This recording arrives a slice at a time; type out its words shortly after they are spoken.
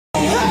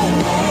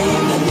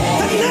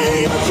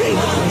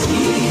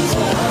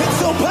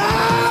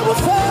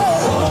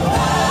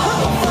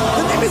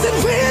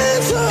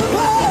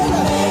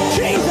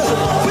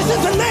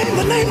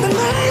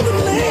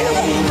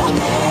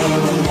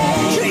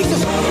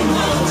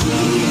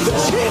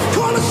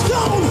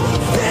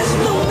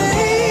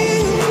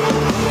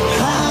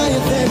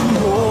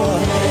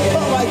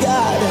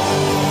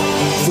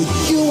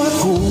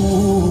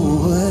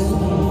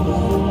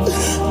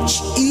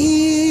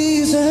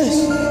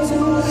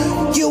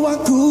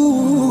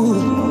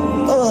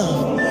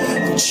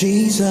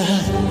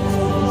Jesus.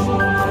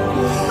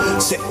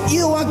 Say,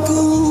 you are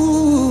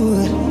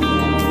good.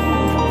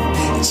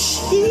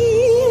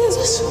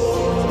 Jesus.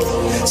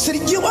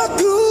 Say, you are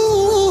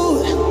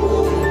good.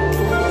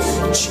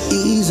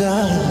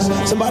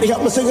 Jesus. Somebody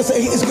help me sing and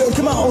say, he's good.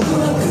 Come on.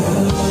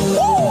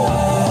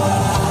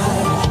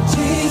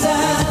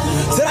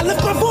 Jesus. Said, I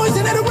lift my voice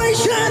in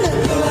adoration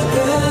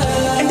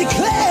and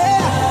declare,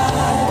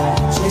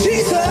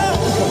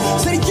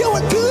 Jesus. Said, you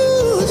are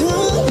good.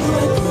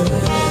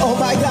 Oh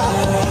my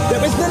God.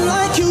 There is none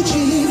like you,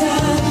 Jesus.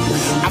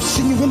 I've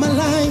seen you in my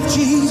life,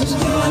 Jesus.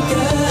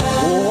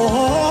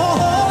 Oh,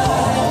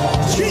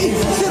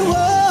 Jesus.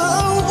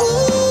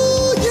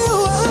 Oh, you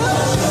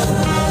are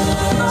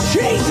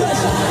Jesus,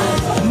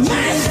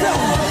 Master,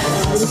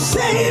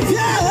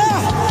 Savior,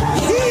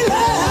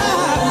 Healer.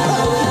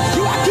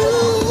 You are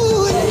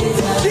good,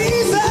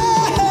 Jesus.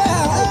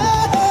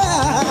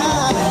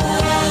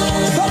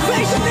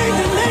 Salvation in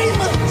your name.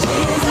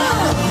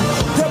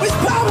 There is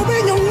power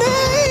in your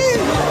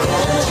name,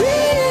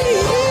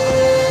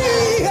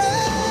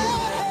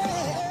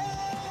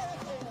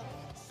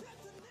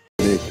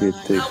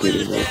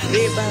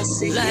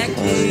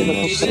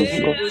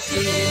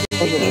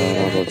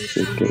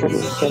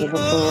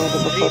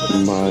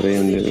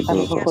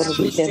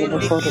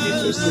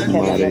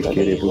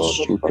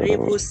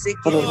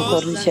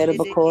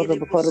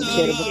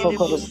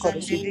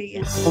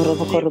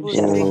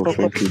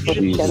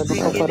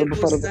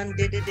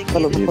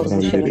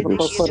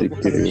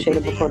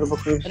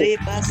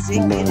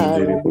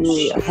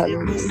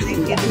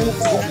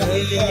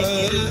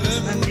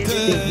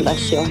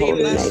 Bless your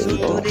holy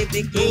name, Lord.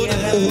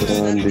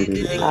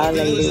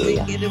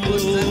 Hallelujah. Jesus,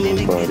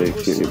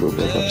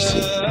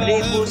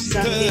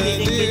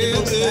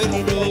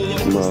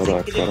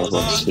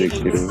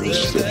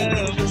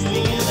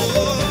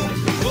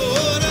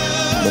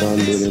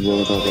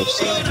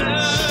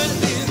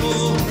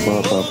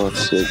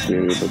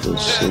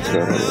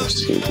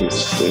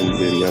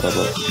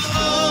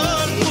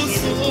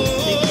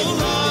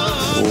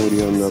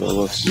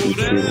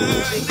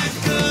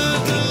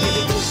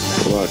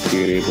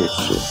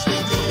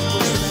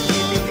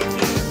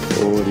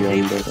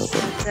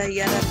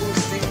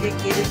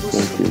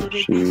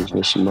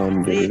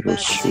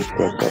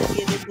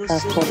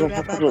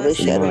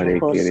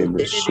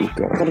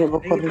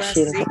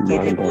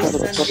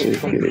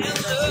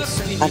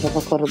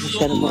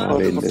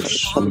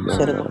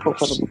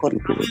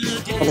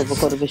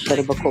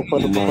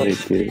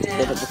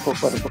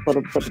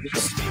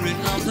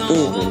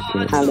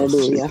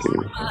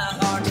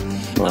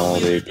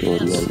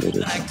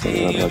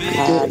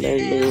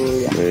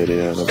 Hallelujah.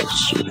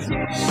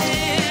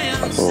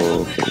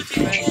 Oh, thank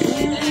you,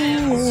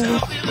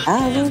 Jesus.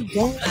 I will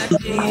dance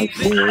like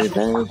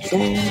Jesus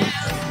dance.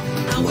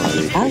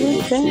 I will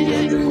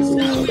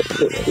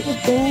dance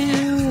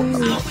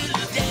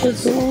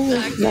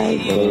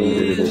like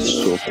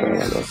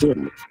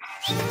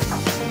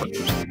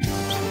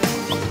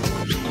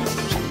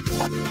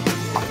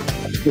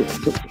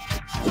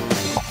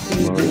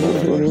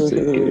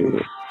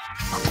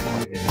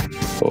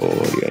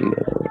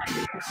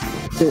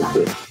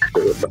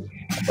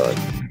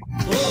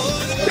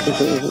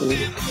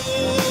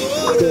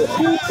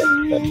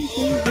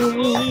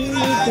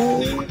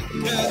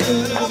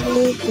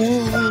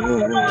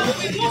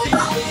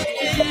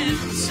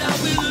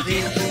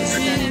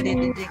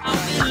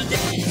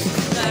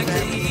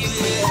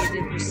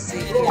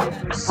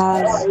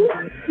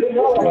Hallelujah.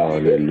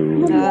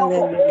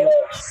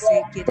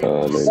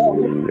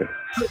 Hallelujah.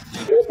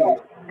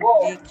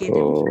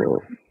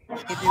 Oh,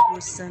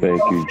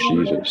 thank you,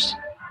 Jesus.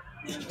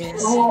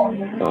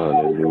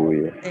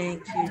 Hallelujah.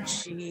 Thank you,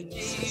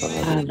 Jesus.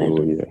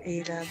 Hallelujah.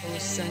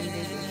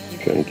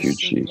 Thank you,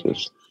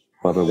 Jesus.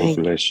 Father, we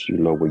bless you,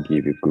 Lord. We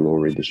give you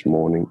glory this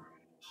morning.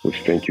 We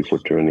thank you for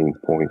turning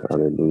point.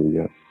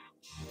 Hallelujah.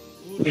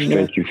 We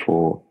thank you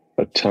for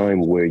a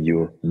time where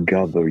you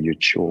gather your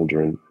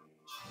children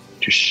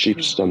to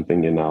shift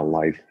something in our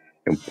life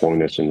and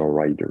point us in the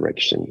right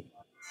direction.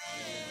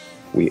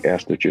 We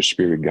ask that your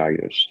spirit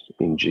guide us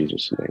in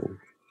Jesus' name.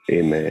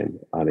 Amen.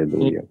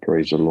 Hallelujah.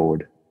 Praise the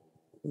Lord.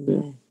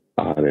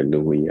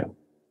 Hallelujah.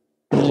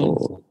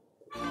 Oh,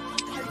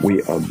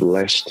 we are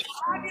blessed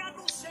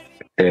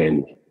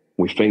and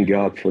we thank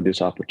God for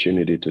this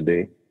opportunity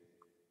today.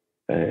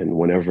 And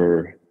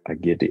whenever I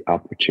get the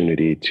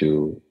opportunity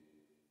to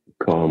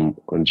come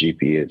on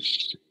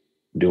GPS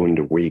during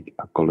the week,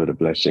 I call it a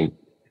blessing.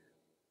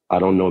 I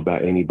don't know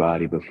about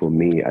anybody, but for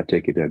me, I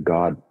take it that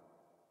God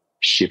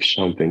shifts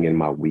something in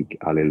my week.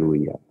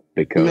 Hallelujah.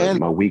 Because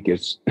my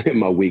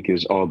week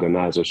is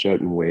organized a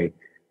certain way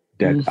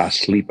that I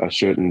sleep at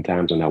certain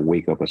times and I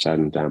wake up at a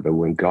certain time. But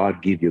when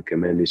God gives you a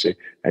command, he say,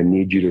 I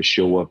need you to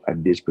show up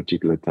at this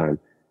particular time.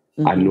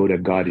 I know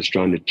that God is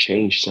trying to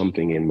change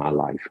something in my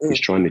life. He's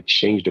trying to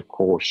change the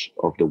course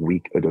of the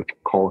week or the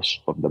course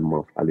of the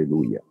month.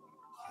 Hallelujah.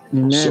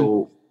 Amen.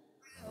 So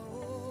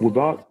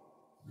without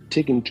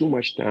taking too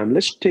much time,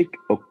 let's take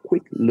a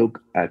quick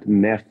look at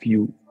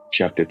Matthew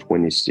chapter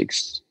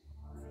 26.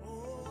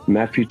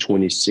 Matthew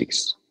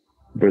 26.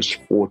 verse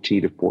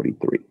 40 to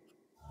 43.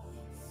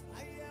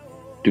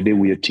 Today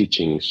we are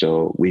teaching,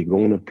 so we're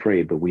going to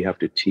pray, but we have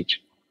to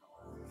teach.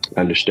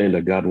 Understand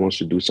that God wants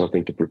to do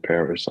something to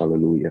prepare us.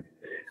 Hallelujah.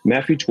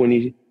 Matthew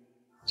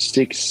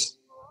 26,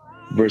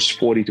 verse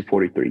 40 to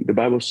 43. The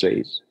Bible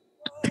says,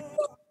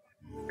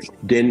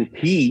 then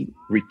he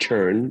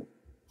returned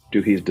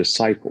to his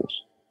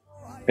disciples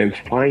and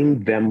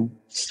find them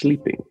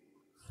sleeping.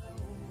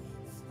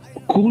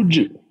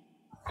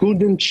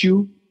 Couldn't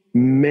you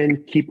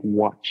men keep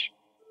watch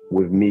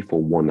with me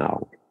for 1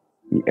 hour?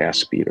 He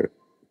asked Peter.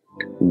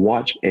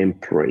 Watch and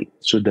pray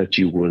so that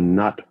you will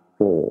not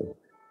fall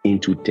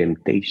into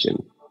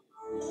temptation.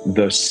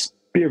 The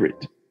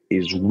spirit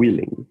is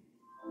willing,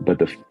 but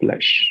the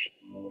flesh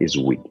is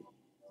weak.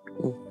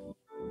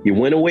 He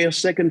went away a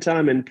second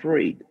time and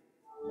prayed,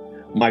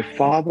 my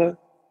Father,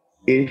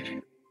 if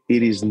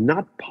it is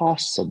not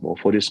possible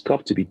for this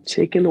cup to be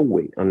taken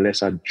away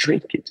unless I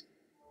drink it,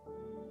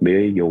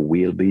 may your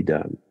will be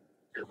done.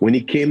 When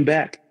he came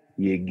back,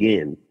 he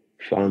again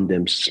found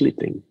them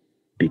sleeping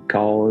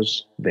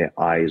because their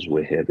eyes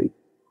were heavy.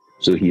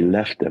 So he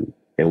left them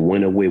and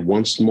went away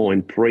once more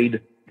and prayed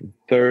the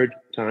third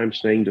time,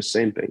 saying the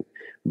same thing.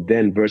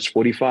 Then verse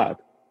 45,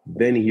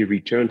 then he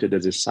returned to the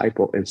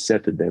disciple and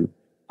said to them,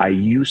 are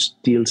you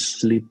still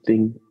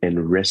sleeping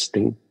and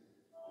resting?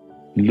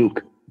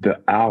 Look, the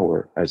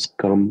hour has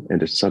come and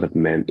the Son of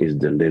Man is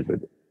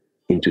delivered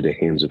into the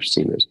hands of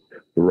sinners.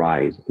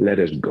 Rise, let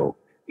us go.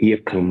 Here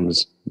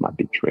comes my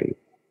betrayer.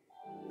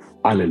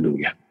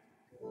 Hallelujah.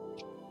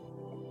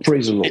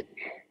 Praise the Lord.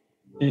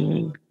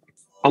 Mm.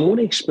 I want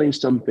to explain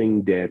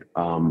something that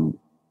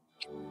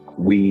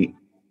we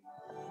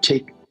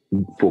take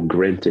for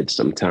granted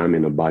sometime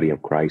in the body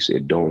of Christ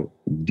and don't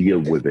deal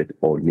with it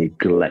or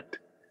neglect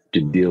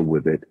to deal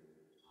with it,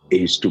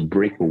 is to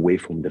break away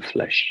from the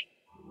flesh.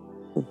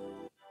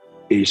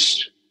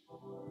 Is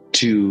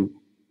to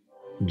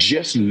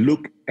just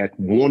look at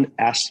one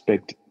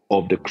aspect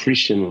of the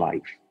Christian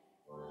life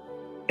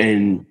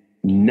and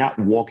not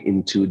walk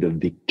into the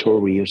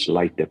victorious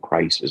life that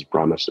Christ has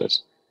promised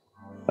us.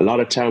 A lot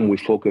of time we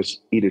focus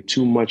either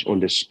too much on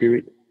the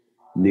spirit,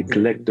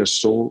 neglect the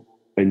soul,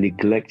 and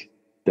neglect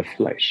the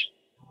flesh.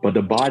 But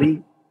the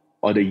body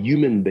or the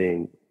human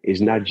being is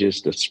not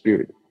just the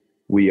spirit.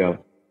 We are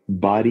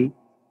body,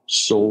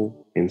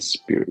 soul, and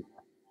spirit.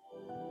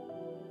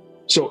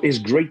 So it's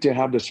great to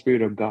have the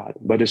Spirit of God,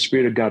 but the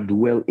Spirit of God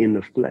dwells in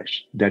the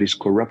flesh that is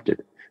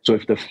corrupted. So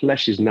if the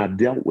flesh is not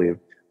dealt with,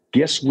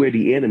 guess where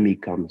the enemy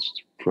comes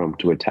from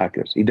to attack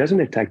us? He doesn't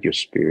attack your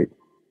spirit.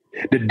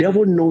 The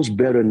devil knows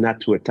better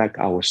not to attack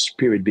our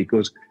spirit,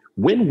 because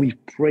when we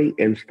pray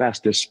and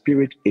fast, the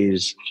spirit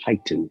is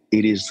heightened.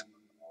 It is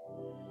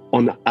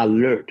on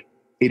alert.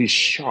 It is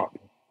sharp.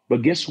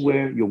 But guess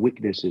where your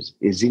weakness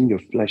is in your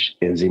flesh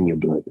and is in your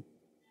blood.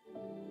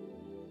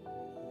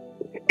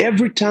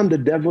 Every time the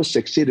devil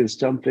succeeds in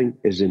something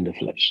is in the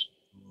flesh.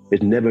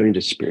 It's never in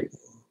the spirit.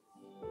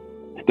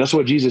 That's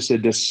what Jesus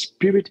said. The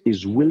spirit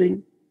is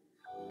willing,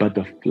 but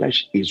the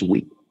flesh is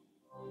weak.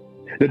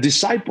 The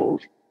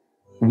disciples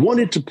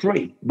wanted to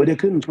pray, but they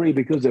couldn't pray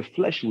because their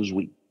flesh was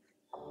weak.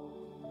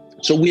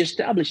 So we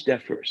established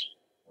that first.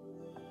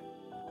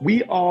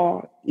 We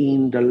are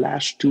in the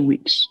last 2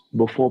 weeks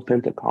before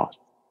Pentecost,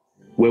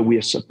 where we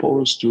are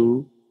supposed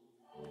to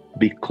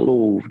be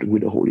clothed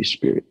with the Holy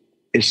Spirit.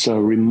 It's a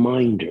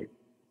reminder,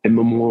 a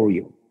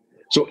memorial.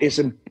 So it's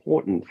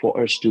important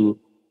for us to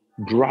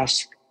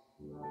grasp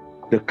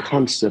the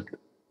concept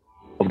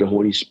of the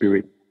Holy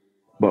Spirit,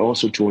 but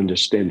also to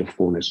understand the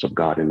fullness of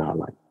God in our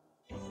life.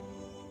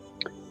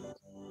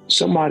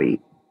 Somebody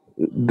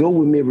go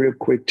with me real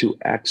quick to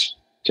Acts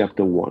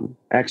chapter 1.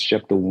 Acts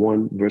chapter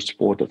 1, verse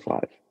 4 to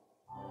 5.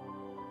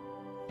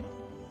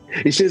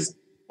 It says,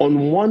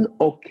 on one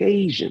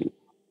occasion,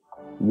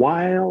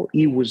 while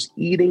he was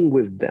eating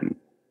with them,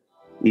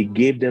 he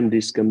gave them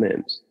these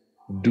commands.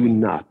 Do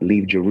not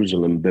leave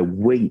Jerusalem, but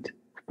wait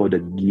for the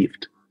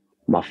gift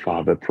my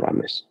Father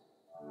promised,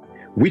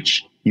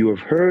 which you have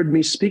heard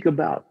me speak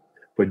about.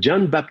 For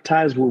John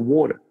baptized with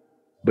water,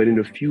 but in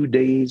a few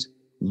days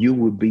you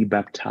will be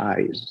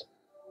baptized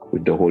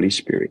with the Holy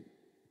Spirit.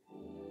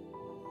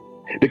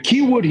 The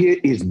key word here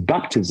is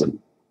baptism.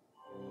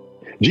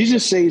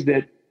 Jesus says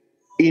that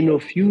in a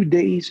few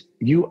days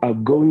you are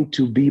going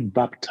to be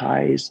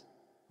baptized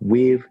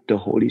with the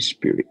Holy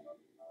Spirit.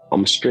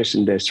 I'm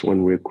stressing this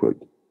one real quick.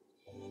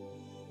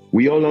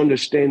 We all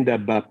understand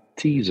that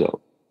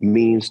baptizo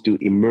means to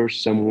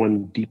immerse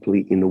someone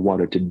deeply in the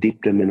water, to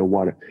dip them in the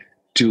water,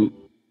 to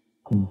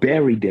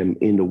bury them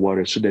in the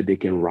water so that they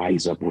can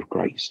rise up with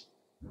Christ.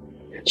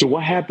 So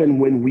what happened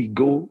when we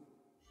go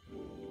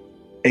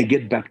and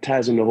get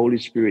baptized in the Holy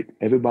Spirit?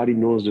 Everybody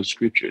knows the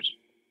scriptures.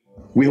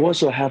 We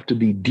also have to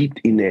be deep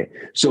in there.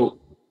 So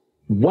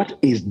what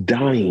is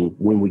dying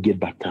when we get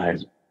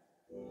baptized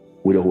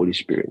with the Holy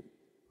Spirit?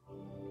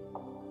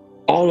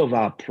 All of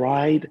our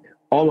pride,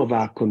 all of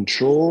our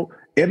control,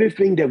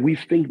 everything that we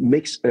think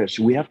makes us,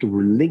 we have to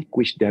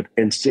relinquish that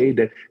and say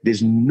that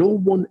there's no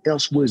one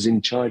else who is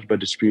in charge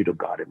but the Spirit of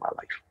God in my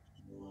life.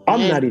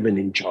 I'm not even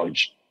in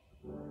charge.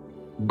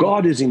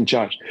 God is in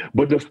charge.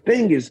 But the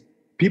thing is,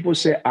 people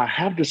say, I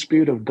have the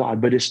Spirit of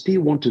God, but they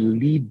still want to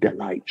lead their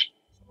lives.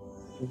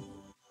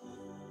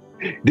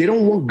 They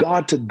don't want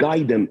God to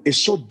guide them. It's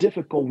so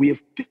difficult. We have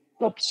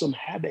picked up some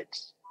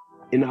habits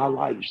in our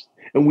lives,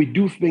 and we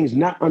do things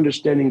not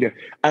understanding that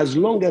as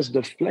long as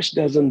the flesh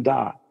doesn't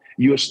die,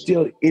 you're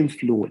still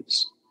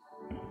influenced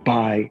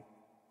by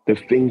the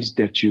things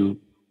that you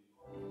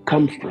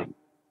come from.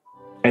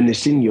 And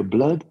it's in your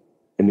blood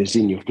and it's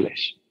in your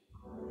flesh.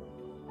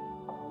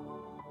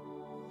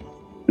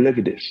 Look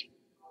at this.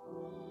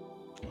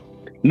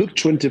 Luke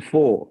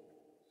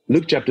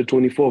chapter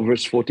 24,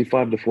 verse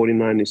 45 to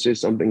 49, it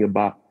says something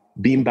about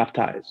being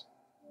baptized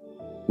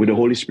with the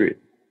Holy Spirit.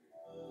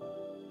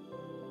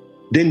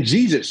 Then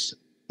Jesus,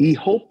 he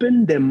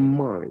opened their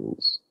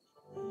minds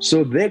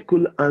so they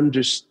could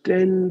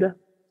understand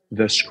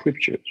the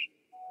scriptures.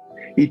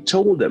 He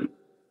told them,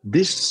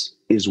 this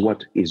is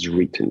what is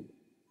written.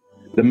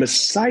 The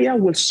Messiah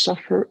will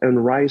suffer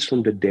and rise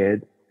from the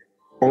dead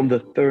on the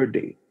third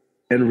day,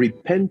 and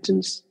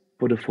repentance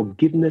for the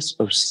forgiveness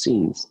of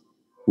sins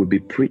will be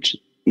preached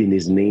in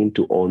his name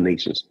to all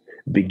nations,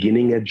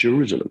 beginning at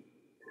Jerusalem.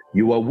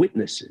 You are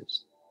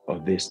witnesses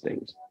of these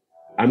things.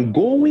 I'm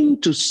going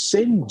to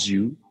send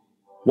you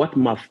what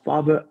my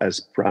Father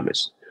has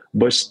promised,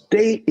 but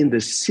stay in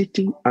the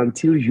city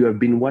until you have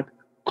been what?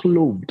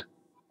 Clothed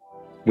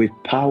with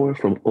power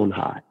from on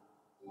high.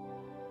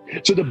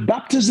 So the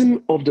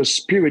baptism of the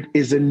Spirit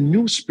is a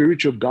new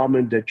spiritual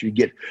garment that you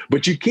get,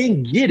 but you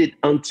can't get it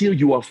until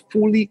you are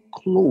fully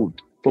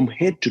clothed from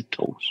head to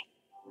toes.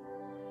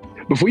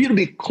 But for you to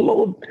be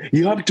clothed,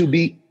 you have to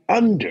be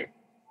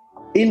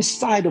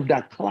inside of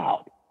that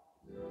cloud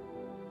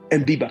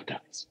and be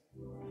baptized.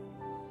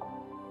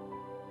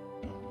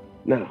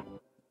 Now,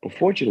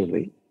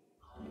 unfortunately,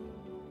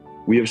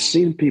 we have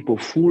seen people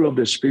full of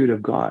the Spirit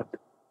of God,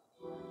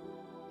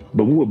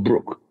 but who are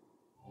broke.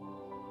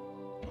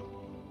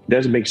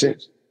 Doesn't make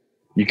sense.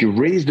 You can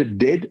raise the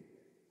dead,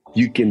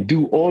 you can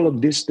do all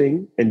of this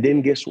thing, and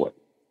then guess what?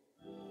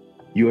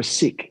 You are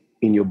sick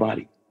in your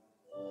body.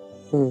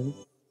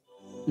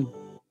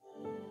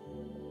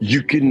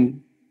 You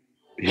can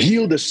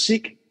heal the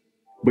sick,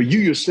 but you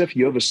yourself,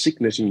 you have a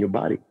sickness in your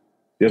body.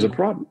 There's a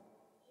problem.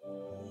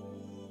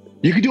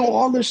 You can do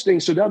all these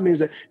things, so that means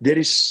that there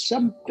is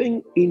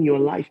something in your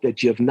life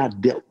that you have not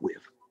dealt with.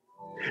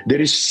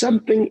 There is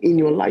something in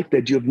your life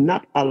that you have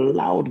not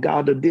allowed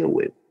God to deal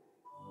with.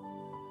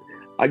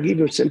 I'll give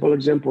you a simple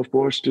example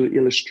for us to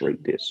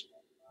illustrate this.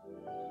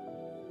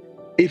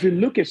 If you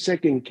look at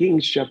 2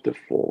 Kings chapter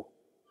 4,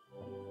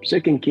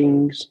 2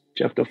 Kings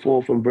chapter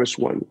 4 from verse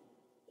 1,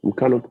 I'm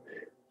kind of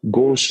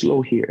going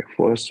slow here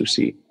for us to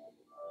see.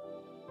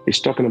 It's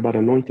talking about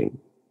anointing,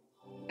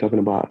 talking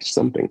about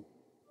something.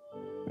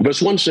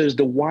 Verse 1 says,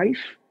 the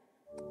wife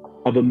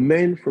of a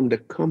man from the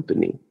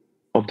company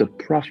of the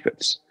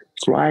prophets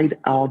cried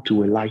out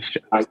to Elisha,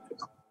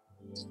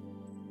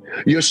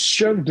 your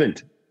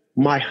servant,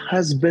 my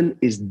husband,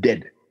 is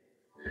dead,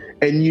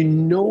 and you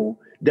know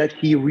that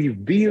he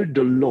revered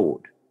the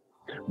Lord,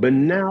 but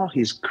now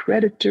his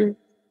creditor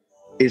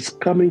is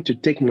coming to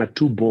take my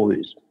 2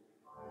 boys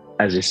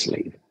as a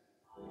slave.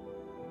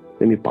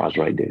 Let me pause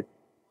right there.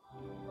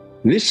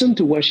 Listen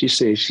to what she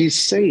says. She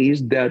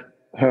says that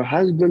her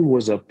husband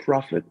was a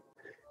prophet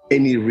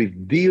and he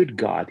revered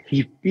God.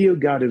 He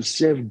feared God and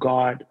served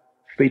God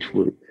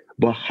faithfully.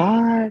 But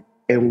how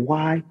and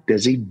why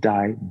does he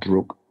die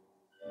broke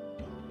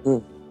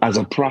as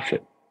a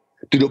prophet,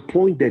 to the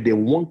point that they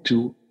want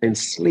to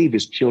enslave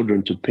his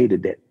children to pay the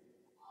debt?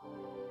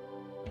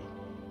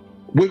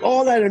 With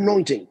all that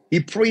anointing,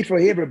 he prayed for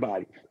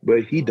everybody,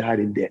 but he died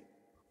in debt.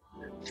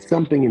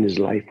 Something in his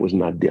life was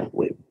not dealt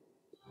with.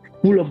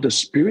 Full of the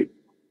Spirit,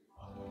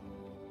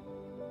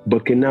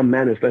 but cannot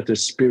manifest the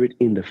Spirit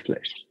in the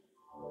flesh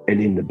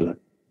and in the blood.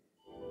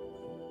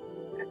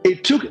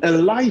 It took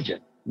Elijah,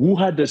 who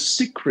had the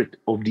secret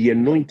of the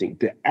anointing,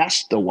 to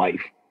ask the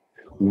wife,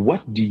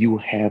 what do you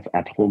have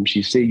at home?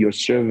 She said, your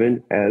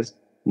servant has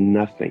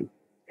nothing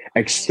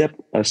except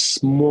a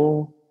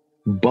small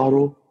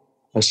bottle,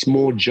 a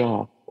small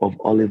jar of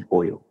olive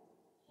oil.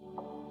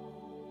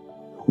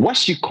 What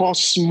she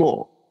calls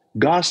small,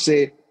 God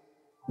said,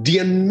 the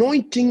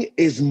anointing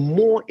is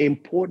more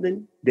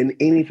important than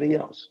anything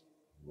else.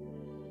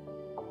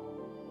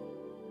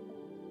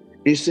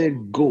 He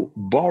said, go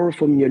borrow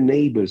from your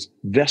neighbor's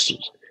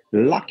vessels,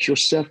 lock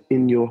yourself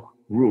in your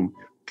room,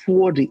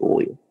 pour the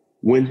oil.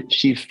 When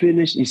she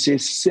finished, he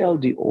says, sell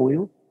the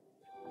oil,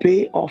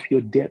 pay off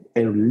your debt,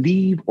 and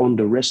leave on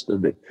the rest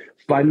of it.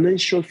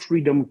 Financial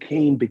freedom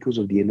came because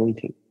of the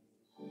anointing,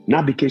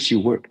 not because she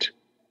worked.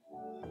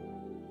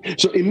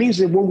 So it means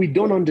that when we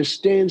don't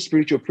understand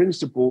spiritual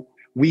principle,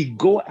 we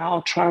go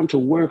out trying to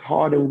work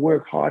hard and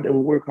work hard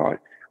and work hard,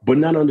 but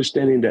not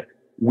understanding that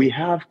we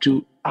have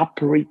to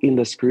operate in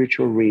the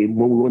spiritual realm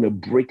when we want to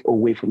break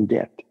away from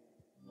debt.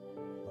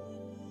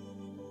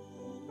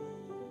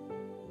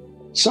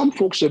 Some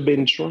folks have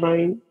been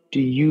trying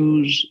to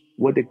use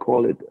what they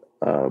call it,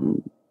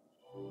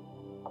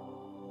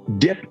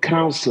 debt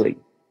counseling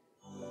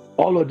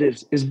All of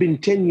this, it's been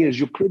 10 years.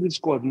 Your credit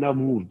score has not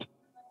moved.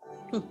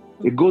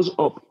 It goes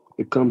up,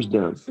 it comes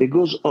down. It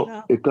goes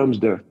up, it comes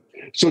down.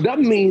 So that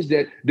means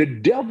that the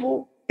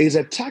devil is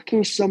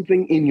attacking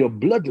something in your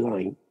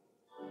bloodline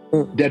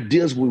that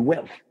deals with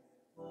wealth.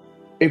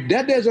 If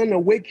that doesn't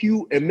awake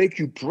you and make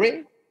you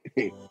pray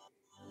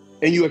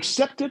and you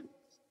accept it,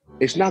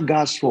 it's not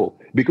God's fault,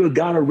 because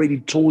God already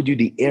told you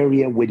the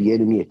area where the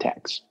enemy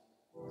attacks.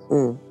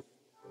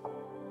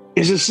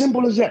 It's as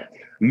simple as that.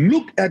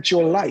 Look at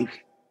your life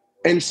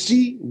and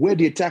see where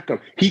the attack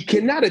comes. He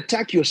cannot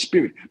attack your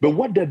spirit, but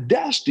what that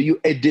does to you,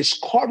 it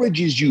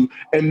discourages you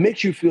and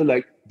makes you feel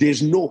like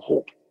there's no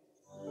hope.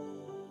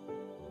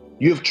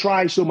 You've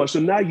tried so much, so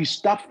now you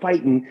stop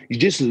fighting, you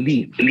just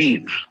leave.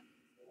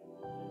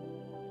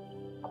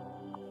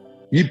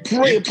 You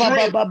pray,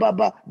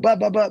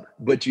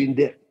 but you're in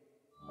debt.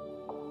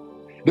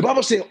 The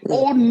Bible says,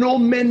 "Oh, no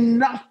man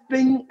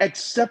nothing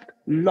except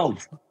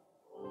love."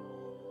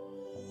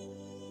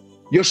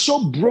 You're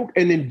so broke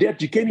and in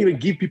debt, you can't even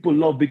give people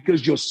love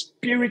because your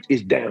spirit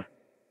is down.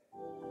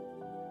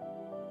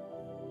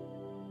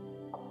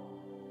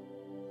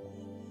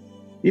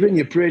 Even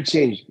your prayer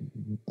changed.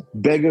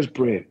 Beggar's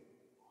prayer.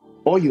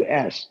 All you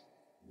ask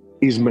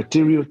is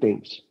material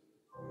things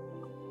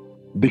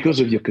because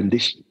of your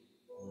condition.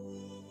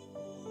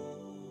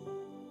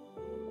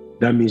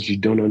 That means you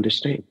don't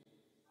understand.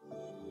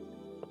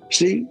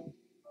 See,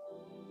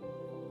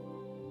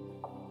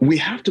 we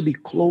have to be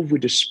clothed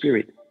with the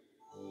Spirit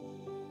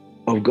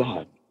of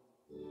God.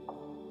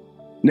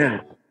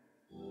 Now,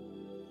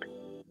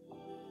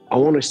 I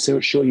want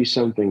to show you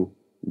something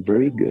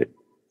very good.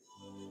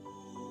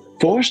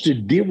 For us to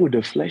deal with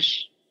the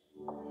flesh,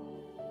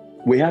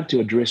 we have to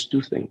address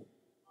two things: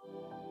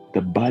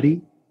 the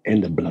body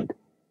and the blood.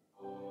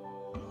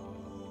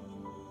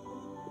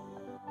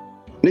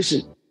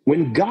 Listen,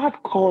 when God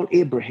called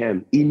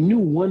Abraham, he knew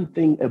one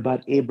thing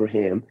about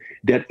Abraham,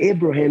 that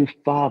Abraham's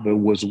father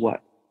was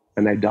what?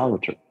 An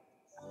idolater.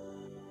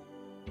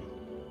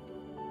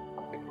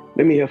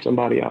 Let me help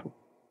somebody out.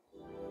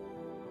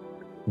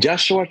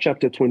 Joshua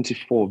chapter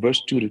 24,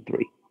 verse 2 to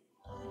 3.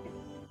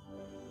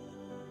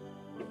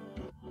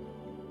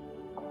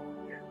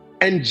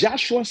 And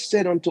Joshua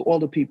said unto all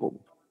the people,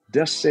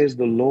 "Thus says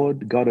the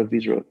Lord God of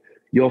Israel,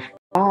 your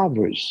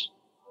fathers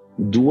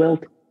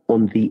dwelt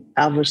on the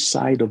other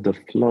side of the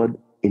flood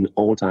in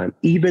all time,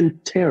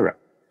 even Terah,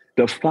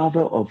 the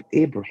father of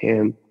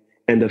Abraham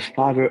and the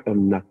father of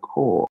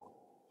Nahor,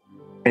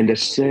 and they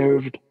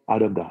served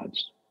other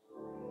gods."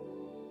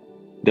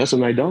 That's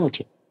an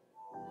idolater.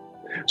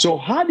 So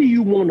how do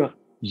you want to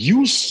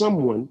use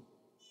someone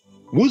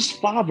whose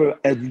father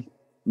has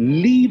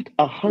lived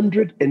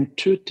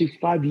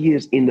 135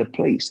 years in the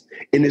place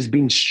and has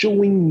been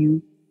showing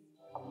you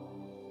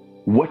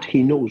what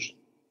he knows?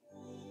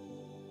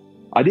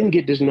 I didn't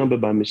get this number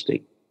by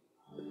mistake.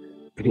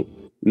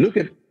 Look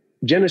at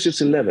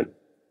Genesis 11.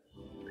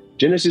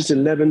 Genesis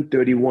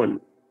 11:31.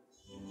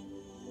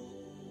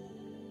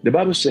 The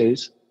Bible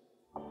says,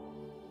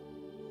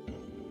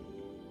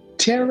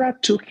 Terah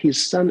took his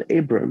son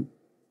Abram,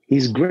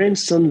 his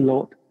grandson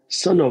Lot,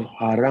 son of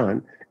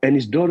Haran, and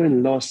his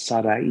daughter-in-law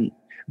Sarai,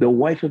 the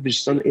wife of his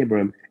son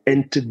Abram,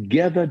 and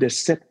together they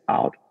set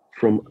out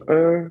from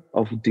Ur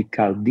of the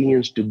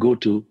Chaldeans to go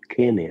to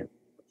Canaan.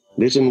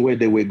 Listen where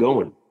they were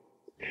going.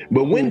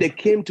 But when they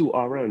came to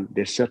Haran,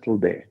 they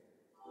settled there.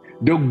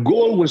 The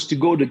goal was to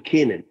go to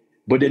Canaan,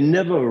 but they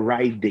never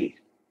arrived there.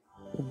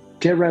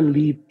 Terah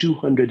lived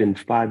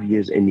 205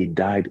 years and he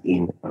died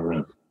in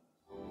Haran.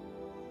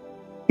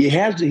 He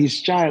has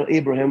his child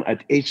Abraham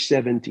at age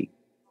 70.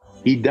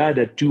 He died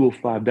at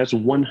 205. That's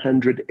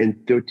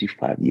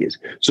 135 years.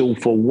 So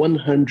for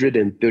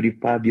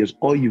 135 years,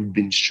 all you've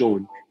been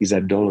shown is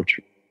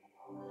idolatry.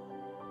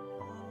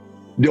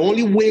 The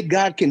only way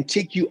God can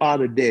take you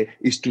out of there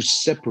is to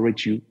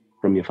separate you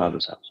from your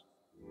father's house.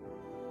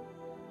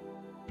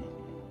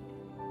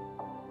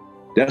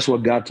 That's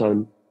what God told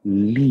him.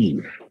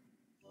 Leave.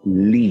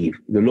 Leave.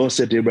 The Lord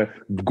said to Abraham,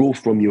 go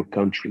from your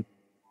country.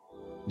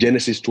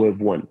 Genesis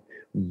 12:1.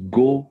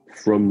 Go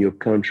from your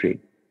country,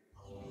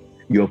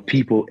 your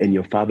people, and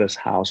your father's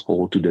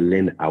household to the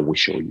land I will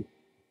show you.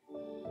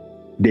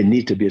 There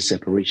needs to be a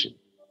separation.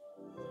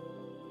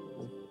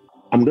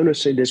 I'm going to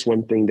say this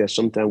one thing that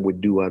sometimes we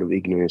do out of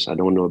ignorance. I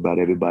don't know about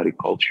everybody's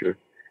culture,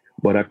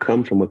 but I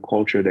come from a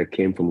culture that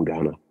came from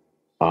Ghana.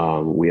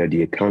 We are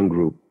the Akan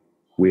group.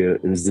 We're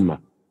in Zima.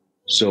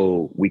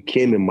 So we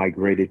came and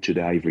migrated to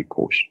the Ivory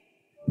Coast.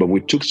 But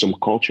we took some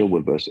culture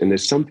with us. And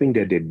there's something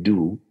that they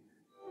do.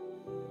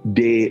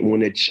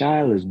 When a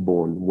child is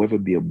born, whether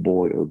it be a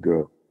boy or a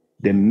girl,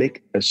 they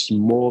make a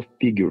small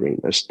figurine,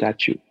 a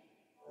statue.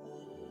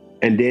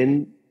 And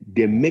then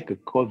they make a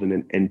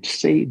covenant and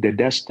say that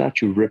that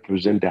statue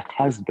represents the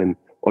husband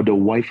or the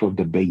wife of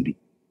the baby.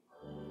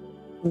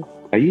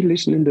 Are you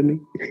listening to me?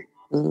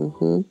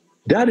 Mm-hmm.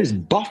 That is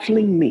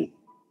baffling me,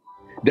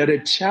 that a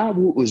child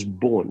who is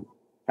born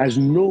has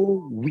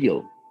no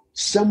will.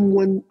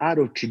 Someone out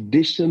of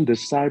tradition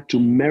decide to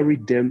marry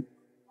them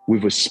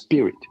with a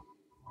spirit.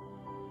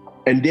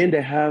 And then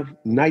they have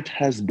night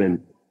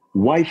husband,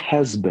 wife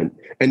husband,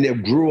 and they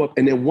grow up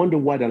and they wonder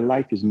why their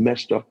life is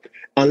messed up.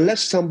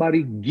 Unless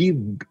somebody give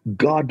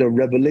God the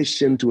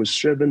revelation to a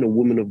servant, a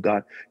woman of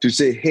God, to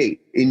say, hey,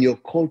 in your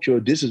culture,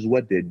 this is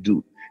what they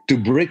do. To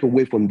break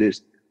away from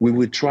this, we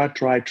will try.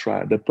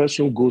 The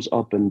person goes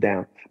up and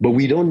down, but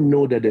we don't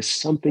know that there's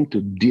something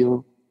to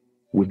deal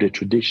with the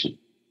tradition.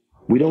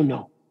 We don't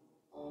know.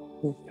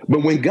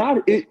 But when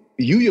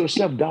you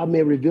yourself, God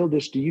may reveal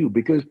this to you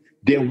because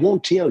they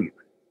won't tell you.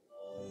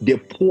 They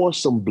pour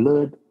some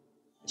blood,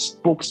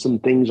 spoke some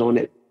things on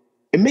it.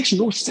 It makes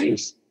no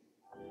sense.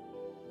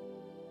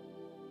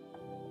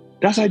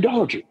 That's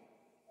idolatry.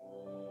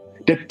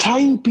 They're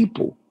tying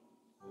people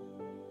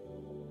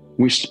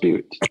with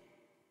spirit.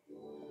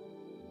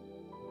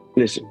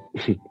 Listen.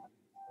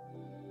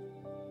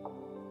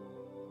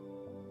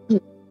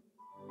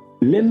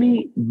 Let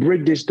me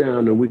break this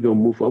down and we're going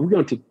to move on. We're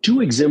going to take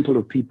 2 examples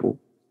of people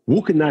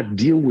who cannot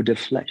deal with the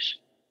flesh.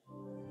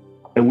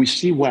 And we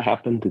see what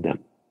happened to them.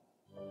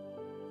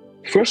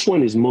 First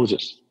one is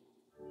Moses.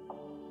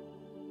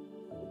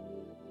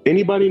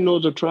 Anybody know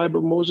the tribe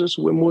of Moses,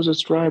 where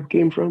Moses' tribe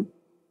came from?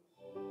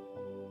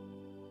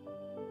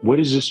 What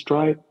is this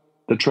tribe?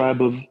 The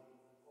tribe of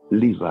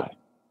Levi.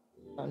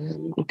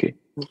 Okay.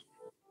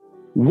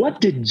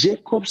 What did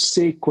Jacob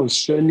say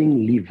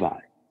concerning Levi,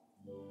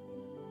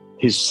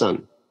 his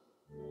son?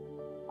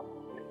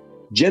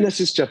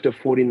 Genesis chapter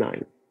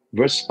 49,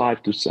 verse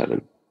 5 to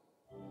 7.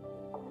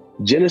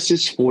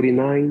 Genesis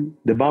 49,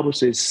 the Bible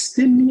says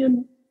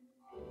Simeon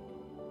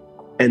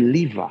and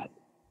Levi.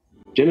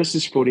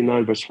 Genesis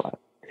 49, verse 5.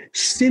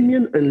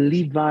 Simeon and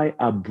Levi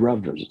are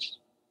brothers.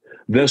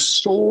 Their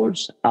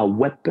swords are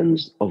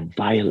weapons of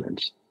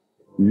violence.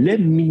 Let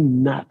me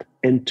not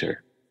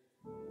enter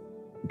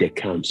their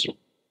council.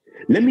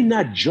 Let me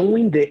not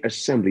join their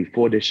assembly,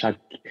 for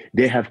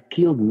they have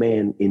killed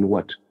man in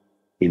what?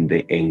 In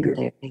their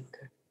anger.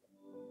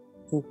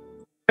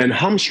 And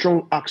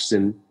hamstrung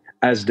oxen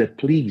as they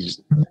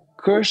pleased.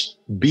 Cursed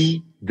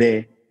be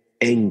their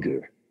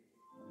anger,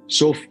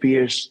 so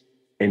fierce,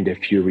 and their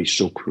fury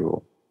so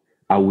cruel.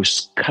 I will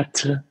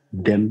scatter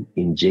them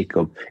in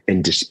Jacob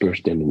and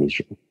disperse them in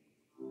Israel.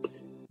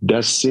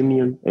 That's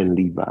Simeon and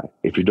Levi.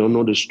 If you don't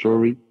know the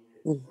story,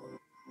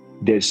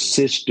 their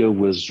sister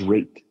was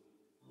raped.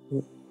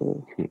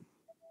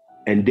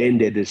 And then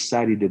they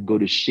decided to go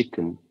to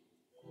Shechem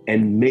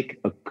and make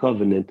a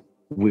covenant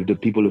with the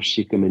people of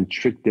Shechem and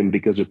trick them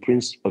because the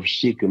prince of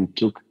Shechem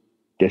took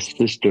their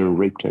sister and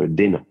raped her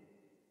dinner.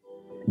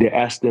 They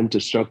asked them to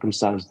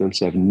circumcise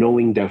themselves,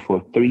 knowing that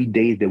for 3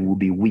 days they will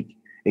be weak.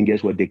 And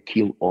guess what? They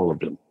killed all of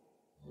them.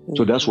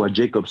 So that's why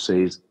Jacob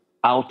says,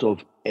 out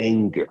of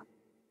anger,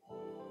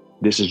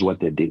 this is what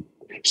they did.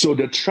 So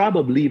the tribe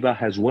of Levi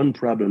has one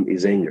problem,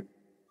 is anger.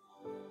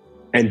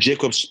 And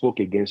Jacob spoke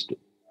against it.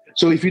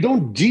 So if you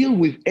don't deal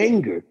with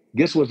anger,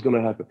 guess what's going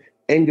to happen?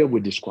 Anger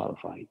will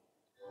disqualify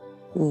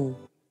you.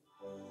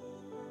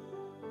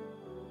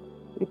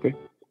 Okay.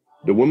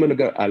 The woman of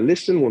God, I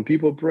listen when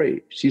people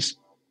pray.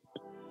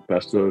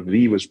 Pastor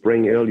V was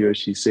praying earlier.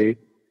 She said,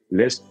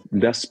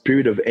 that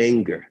spirit of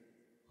anger.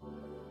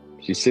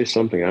 She said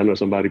something. I know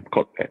somebody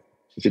caught that.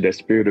 She said that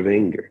spirit of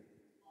anger.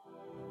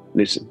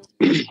 Listen,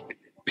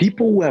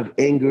 people who have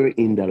anger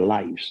in their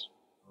lives,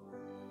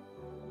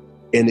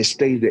 and it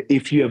stays there.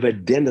 If you have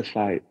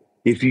identified,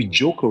 if you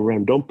joke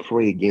around, don't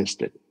pray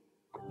against it.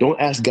 Don't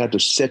ask God to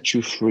set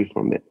you free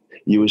from it.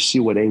 You will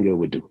see what anger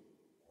will do.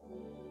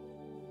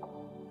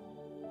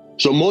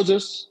 So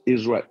Moses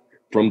is right,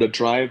 from the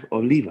tribe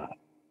of Levi.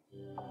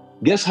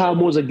 Guess how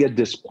Moses gets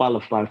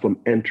disqualified from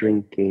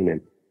entering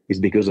Canaan? It's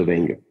because of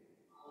anger.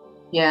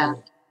 Yeah.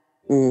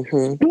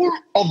 Full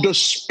of the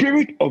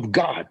Spirit of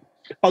God.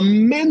 A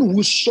man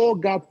who saw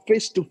God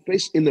face to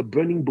face in the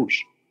burning bush.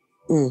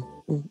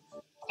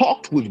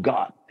 Talked with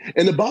God.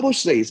 And the Bible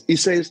says, it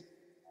says,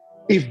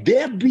 if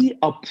there be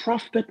a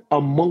prophet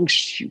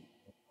amongst you,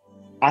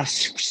 I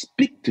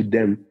speak to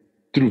them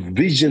through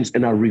visions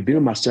and I reveal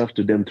myself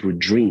to them through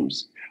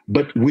dreams.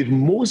 But with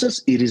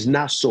Moses, it is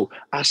not so.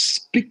 I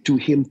speak to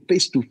him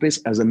face to face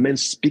as a man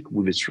speak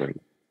with his friend.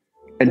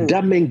 And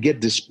that man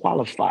get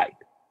disqualified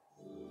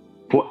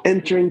for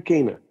entering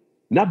Canaan.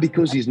 Not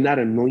because he's not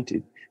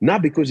anointed,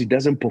 not because he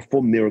doesn't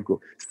perform miracles,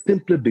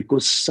 simply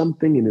because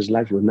something in his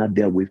life was not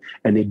dealt with,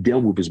 and it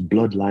dealt with his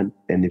bloodline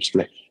and his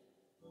flesh.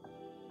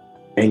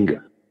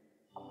 Anger.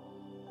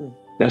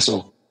 That's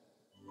all.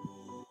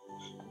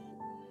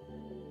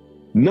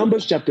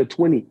 Numbers chapter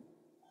 20.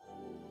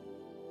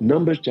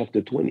 Numbers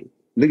chapter 20.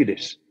 Look at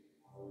this.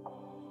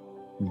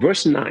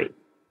 Verse 9.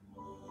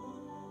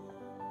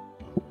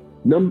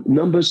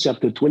 Numbers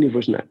chapter 20,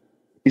 verse 9.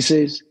 It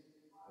says,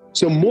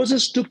 so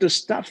Moses took the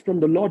staff from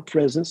the Lord's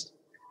presence,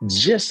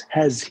 just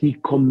as he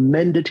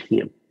commanded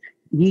him.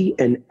 He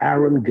and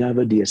Aaron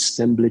gathered the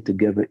assembly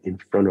together in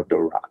front of the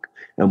rock.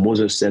 And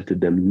Moses said to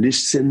them,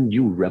 listen,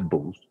 you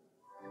rebels.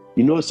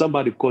 You know,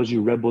 somebody calls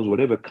you rebels,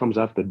 whatever comes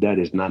after that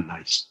is not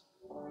nice.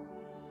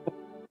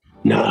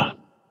 Nah.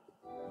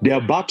 They're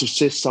about to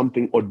say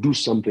something or do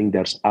something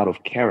that's out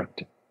of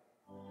character.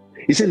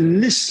 He said,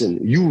 listen,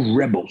 you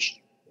rebels,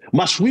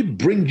 must we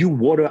bring you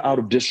water out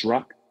of this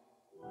rock?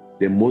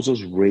 Then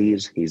Moses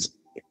raised his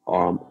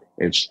arm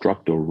and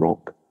struck the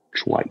rock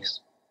twice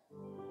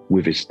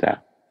with his staff.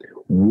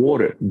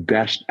 Water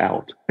gushed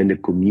out, and the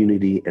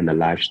community and the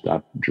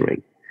livestock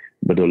drank.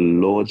 But the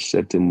Lord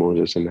said to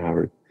Moses and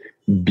Aaron,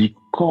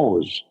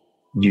 because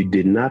you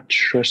did not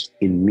trust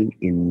in me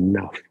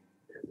enough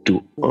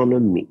to honor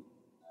me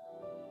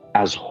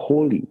as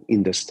holy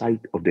in the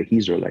sight of the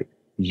Israelites,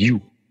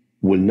 you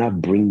will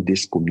not bring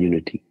this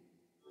community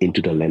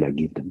into the land I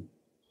give them.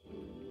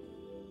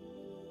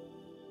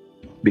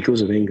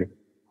 Because of anger.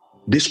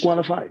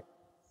 Disqualified.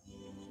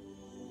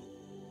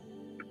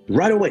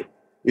 Right away.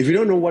 If you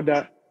don't know what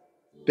that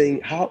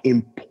thing, how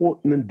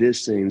important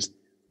this is,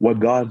 what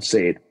God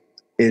said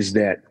is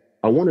that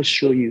I want to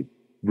show you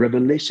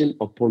revelation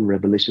upon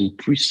revelation,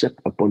 precept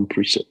upon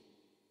precept.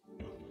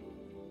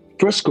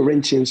 1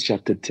 Corinthians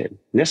chapter 10.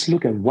 Let's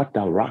look at what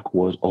that rock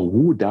was, or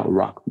who that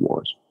rock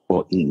was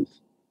or is.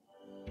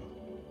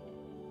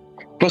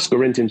 1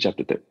 Corinthians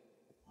chapter 10,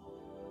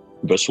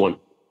 verse 1.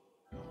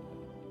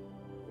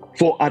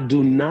 For I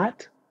do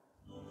not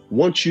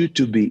want you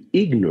to be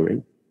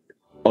ignorant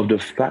of the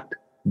fact,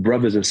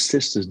 brothers and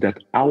sisters, that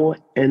our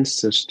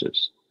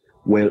ancestors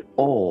were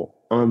all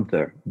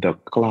under the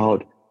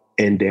cloud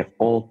and they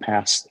all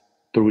passed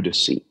through the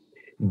sea.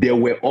 They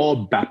were all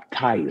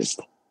baptized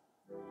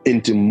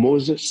into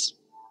Moses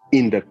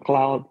in the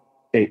cloud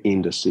and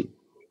in the sea.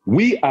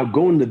 We are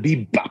going to be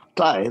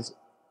baptized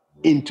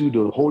into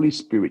the Holy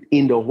Spirit,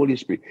 in the Holy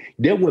Spirit.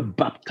 They were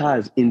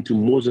baptized into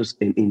Moses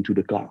and into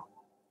the cloud.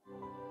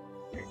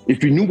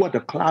 If you knew what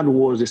the cloud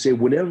was, they say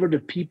whenever the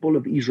people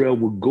of Israel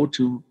would go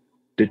to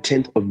the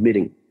tent of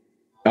meeting,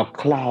 a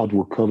cloud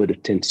will cover the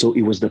tent. So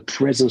it was the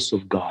presence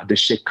of God, the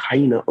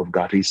Shekinah of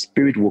God. His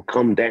spirit will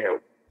come down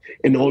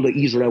and all the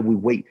Israel will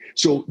wait.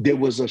 So there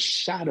was a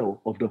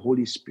shadow of the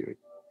Holy Spirit.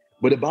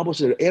 But the Bible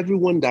said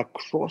everyone that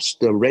crossed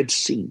the Red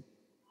Sea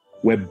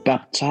were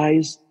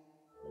baptized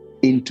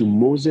into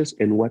Moses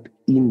and what?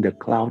 In the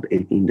cloud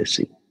and in the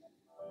sea.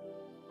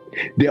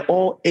 They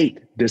all ate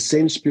the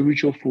same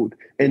spiritual food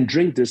and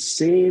drank the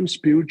same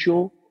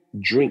spiritual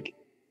drink.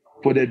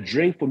 For they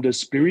drank from the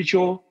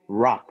spiritual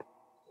rock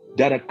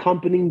that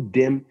accompanied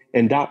them,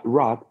 and that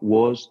rock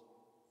was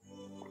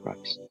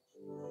Christ.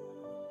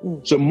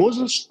 So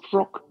Moses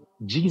struck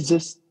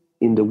Jesus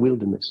in the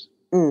wilderness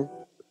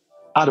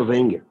out of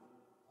anger.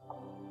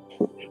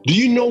 Do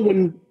you know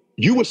when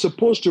you were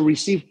supposed to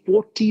receive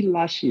 40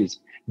 lashes,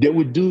 they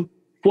would do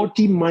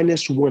 40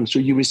 minus 1, so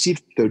you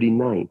received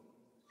 39.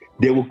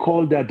 They will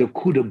call that the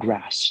coup de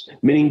grace,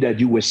 meaning that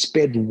you were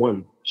spared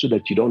one so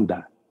that you don't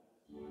die.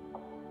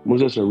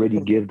 Moses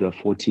already gave the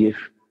 40th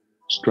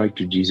strike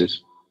to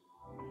Jesus.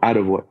 Out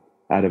of what?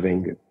 Out of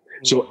anger.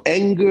 So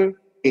anger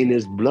in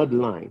his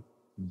bloodline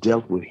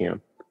dealt with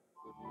him.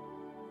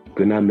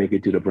 Could not make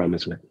it to the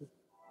promised land.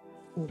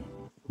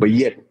 But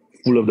yet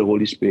full of the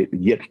Holy Spirit,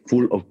 yet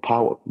full of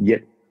power,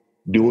 yet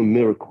doing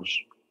miracles.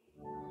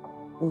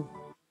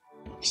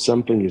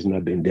 Something has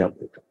not been dealt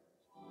with.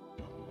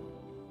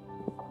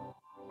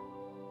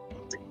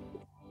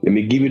 Let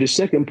me give you the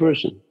second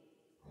person.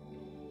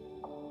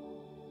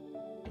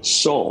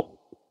 Saul,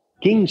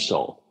 King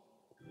Saul.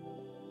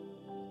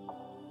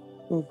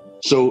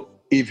 So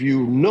if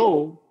you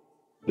know,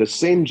 the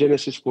same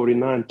Genesis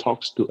 49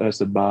 talks to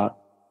us about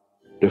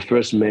the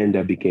first man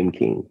that became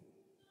king.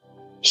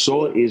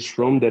 Saul is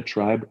from the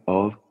tribe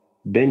of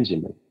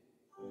Benjamin,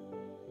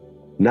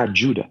 not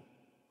Judah.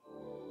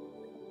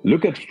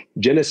 Look at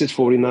Genesis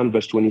 49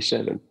 verse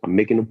 27. I'm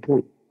making a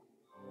point.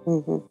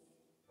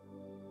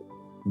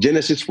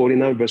 Genesis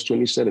 49 verse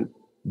 27.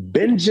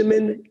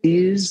 Benjamin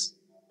is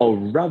a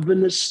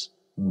ravenous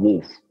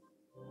wolf.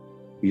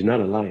 He's not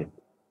a lion.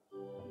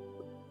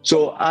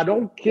 So I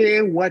don't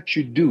care what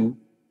you do.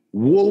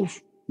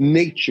 Wolf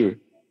nature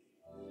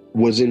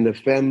was in the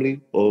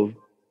family of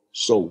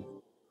Saul,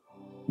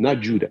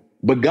 not Judah.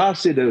 But God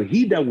said that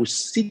he that will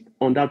sit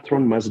on that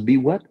throne must be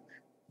what?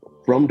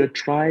 From the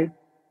tribe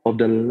of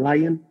the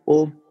Lion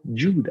of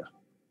Judah.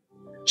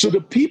 So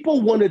the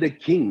people wanted a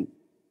king,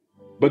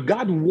 but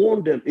God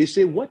warned them. He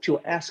said, what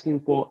you're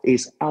asking for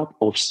is out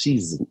of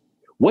season.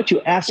 What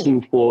you're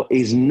asking for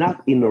is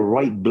not in the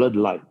right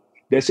bloodline.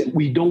 They said,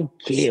 we don't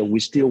care. We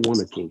still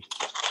want a king.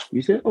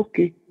 He said,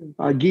 okay,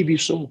 I'll give you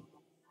some.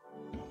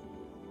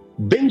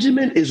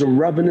 Benjamin is a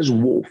ravenous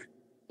wolf.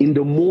 In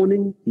the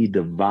morning, he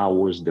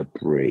devours the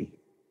prey.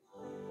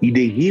 In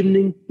the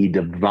evening, he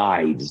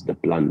divides the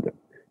plunder.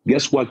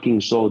 Guess what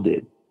King Saul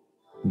did?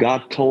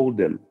 God told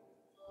them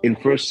in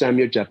 1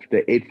 Samuel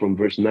chapter 8 from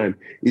verse 9,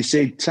 he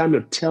said,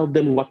 Samuel, tell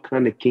them what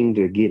kind of king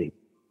they're getting.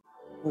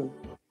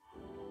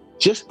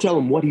 Just tell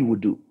them what he would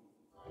do.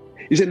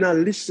 He said, now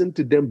listen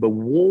to them, but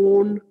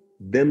warn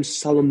them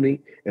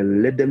solemnly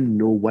and let them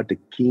know what the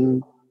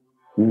king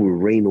who will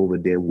reign over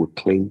them will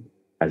claim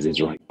as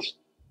his right.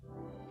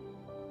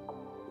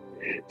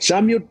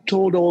 Samuel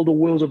told all the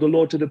words of the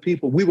Lord to the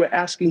people. We were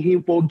asking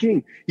him for a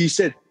king. He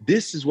said,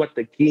 this is what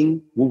the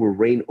king who will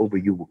reign over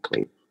you will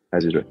claim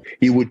as his right.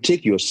 He would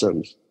take your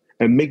sons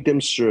and make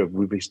them serve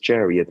with his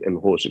chariot and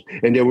horses,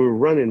 and they will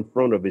run in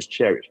front of his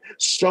chariot.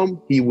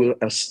 Some he will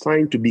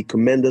assign to be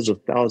commanders of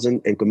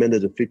 1,000 and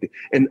commanders of 50,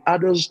 and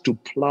others to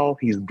plow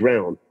his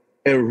ground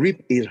and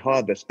reap his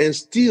harvest, and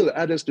still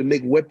others to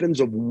make weapons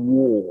of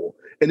war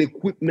and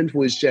equipment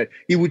for his chariot.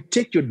 He would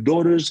take your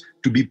daughters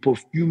to be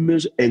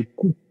perfumers and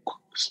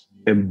cooks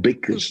and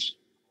bakers.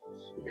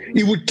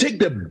 He would take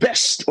the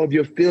best of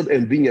your field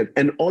and vineyard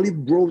and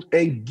olive groves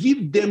and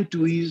give them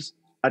to his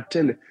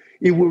attendant.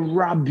 He will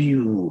rob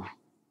you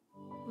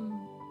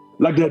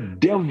like the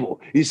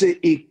devil. He said,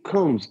 "It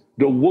comes.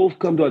 The wolf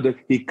comes out.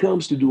 He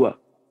comes to do what?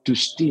 To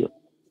steal,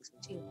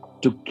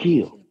 to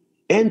kill,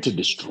 and to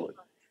destroy."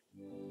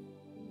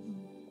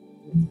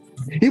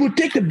 He would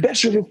take the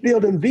best of your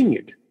field and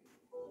vineyard.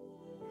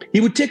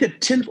 He would take a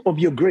tenth of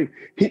your grain.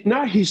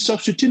 Now he's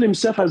substituting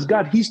himself as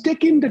God. He's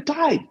taking the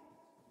tithe.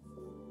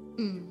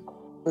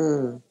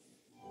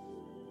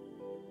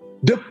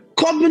 The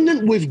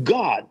covenant with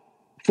God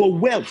for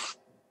wealth.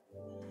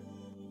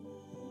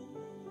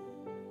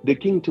 The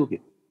king took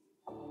it,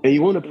 and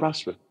you want to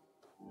prosper.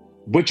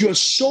 But you are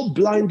so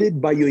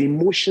blinded by your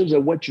emotions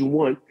and what you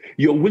want,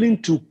 you're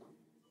willing to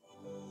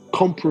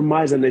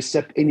compromise and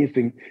accept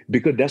anything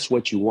because that's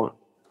what you want.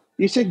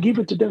 He said, give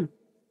it to them.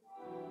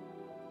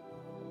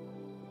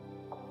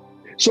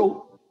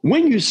 So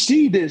when you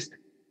see this,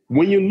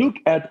 when you look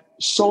at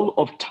Saul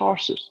of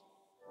Tarsus,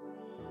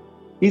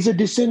 he's a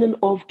descendant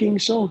of King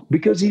Saul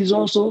because he's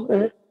also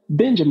a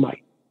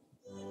Benjamite.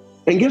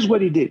 And guess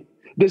what he did?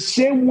 The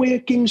same way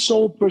King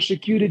Saul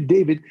persecuted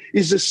David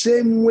is the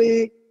same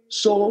way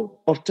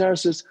Saul of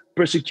Tarsus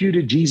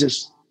persecuted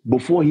Jesus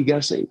before he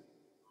got saved.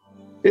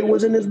 It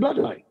was in his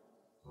bloodline.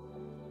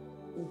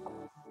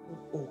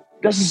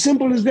 That's as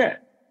simple as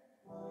that.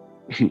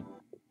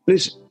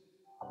 Listen.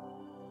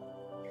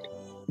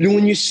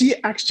 When you see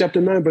Acts chapter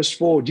 9, verse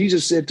 4,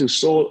 Jesus said to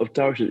Saul of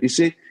Tarsus, he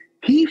said,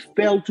 he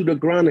fell to the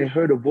ground and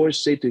heard a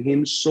voice say to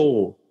him,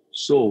 Saul,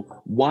 Saul,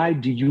 why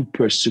do you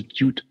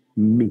persecute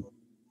me?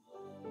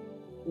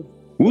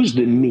 Who's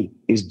the me?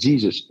 Is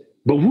Jesus.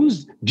 But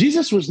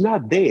Jesus was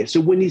not there. So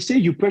when he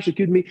said you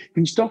persecute me,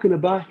 he's talking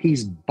about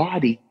his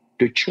body,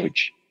 the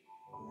church.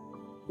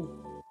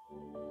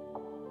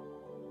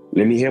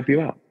 Let me help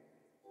you out.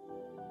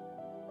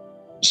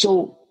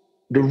 So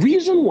the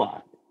reason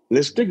why,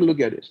 let's take a look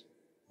at this.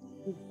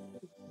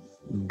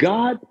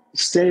 God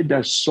said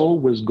that Saul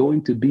was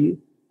going to be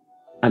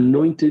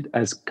anointed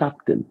as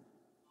captain,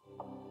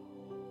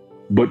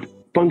 but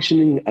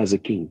functioning as a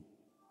king.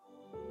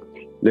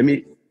 Let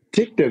me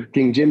take the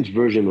King James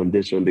Version on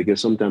this one because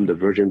sometimes the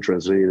version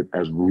translated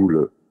as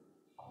ruler.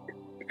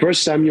 1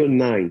 Samuel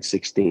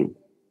 9:16.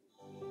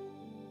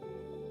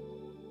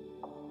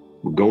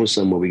 We're going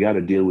somewhere. We got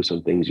to deal with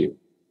some things here.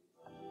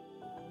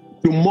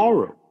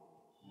 Tomorrow,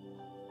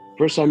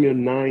 1 Samuel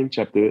 9,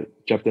 chapter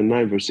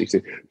 9, verse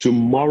 16.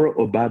 Tomorrow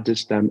about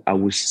this time, I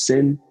will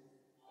send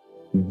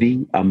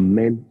thee a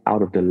man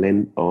out of the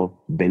land of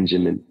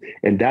Benjamin,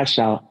 and thou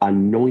shalt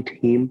anoint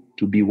him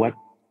to be what?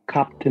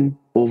 Captain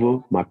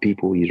over my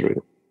people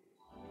Israel.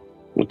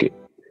 Okay,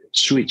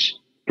 switch.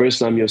 1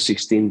 Samuel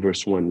 16,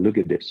 verse 1. Look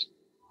at this.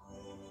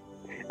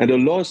 And the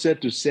Lord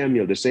said to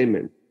Samuel, the same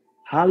man,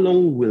 how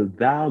long wilt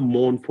thou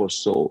mourn for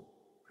Saul,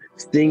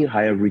 seeing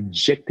I have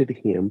rejected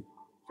him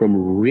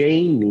from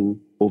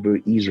reigning over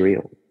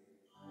Israel?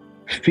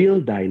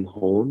 Fill thine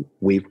horn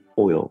with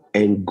oil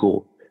and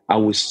go. I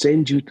will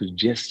send you to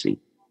Jesse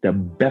the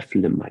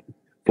Bethlehemite,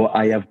 for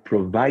I have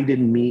provided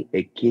me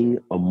a king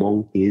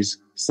among his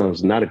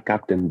sons, not a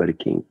captain, but a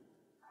king.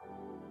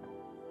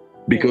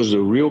 Because the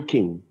real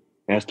king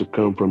has to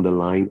come from the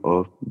line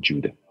of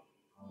Judah.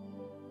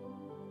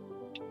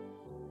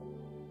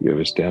 You have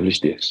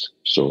established this.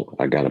 So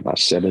I got about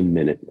 7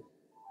 minutes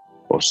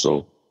or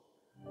so,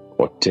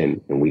 or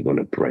 10, and we're going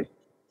to pray.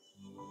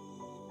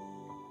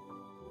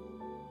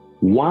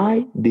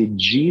 Why did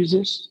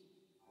Jesus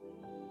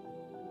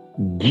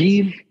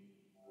give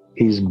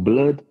his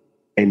blood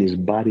and his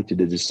body to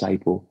the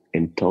disciple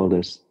and told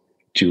us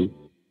to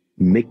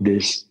make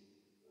this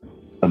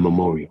a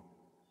memorial?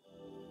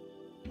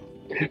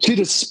 See,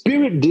 the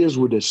spirit deals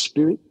with the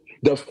spirit,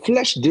 the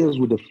flesh deals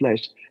with the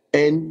flesh,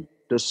 and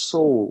the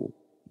soul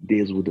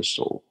deals with the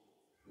soul.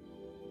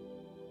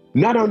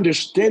 Not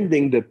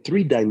understanding the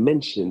 3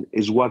 dimension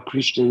is what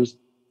Christians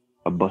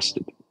are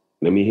busted.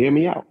 Let me hear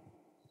me out.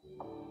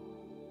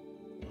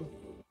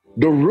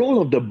 The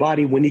role of the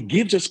body, when he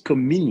gives us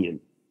communion,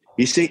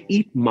 he say,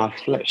 eat my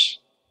flesh.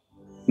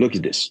 Look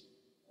at this.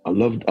 I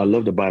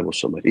love the Bible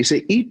so much. He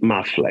say, eat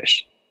my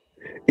flesh.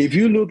 If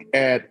you look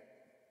at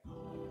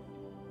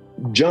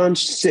John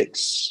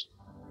 6,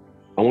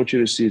 I want you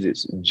to see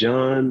this.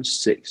 John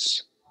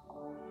 6.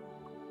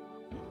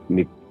 Let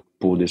me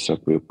pull this up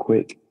real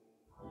quick.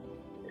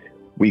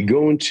 We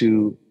go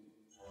into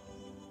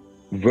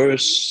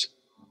verse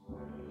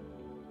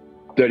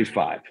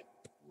 35.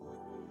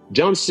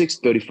 John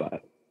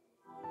 6:35.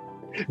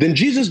 Then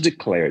Jesus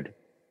declared,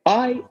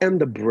 I am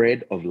the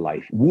bread of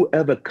life.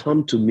 Whoever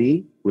come to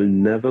me will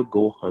never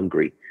go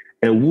hungry,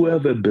 and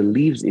whoever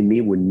believes in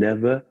me will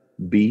never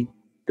be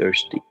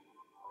thirsty.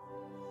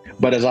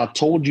 But as I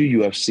told you,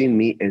 you have seen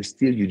me, and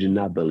still you do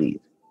not believe.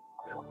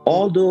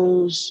 All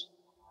those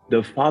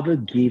the Father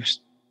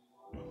gives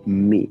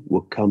me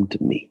will come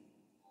to me.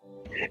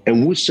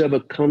 And whosoever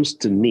comes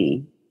to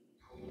me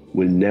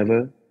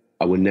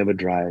I will never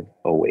drive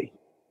away.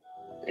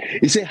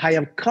 He said, I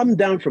have come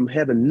down from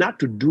heaven not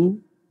to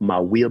do my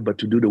will, but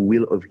to do the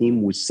will of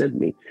him who sent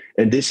me.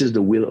 And this is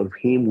the will of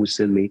him who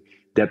sent me,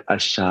 that I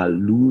shall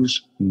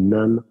lose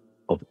none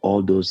of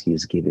all those he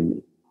has given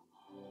me.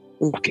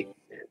 Okay,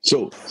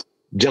 so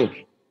jump.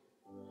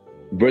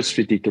 Verse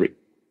 53.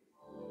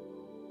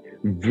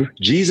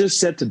 Jesus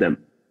said to them,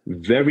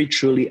 very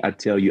truly I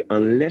tell you,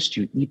 unless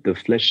you eat the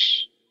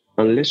flesh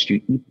of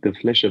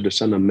the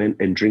Son of Man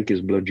and drink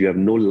his blood, you have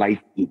no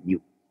life in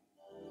you.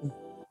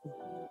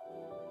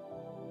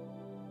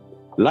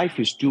 Life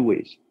is two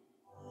ways.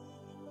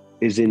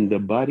 It's in the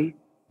body,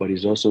 but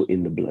it's also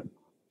in the blood.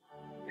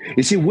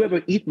 You see,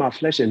 whoever eat my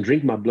flesh and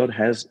drink my blood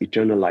has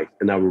eternal life,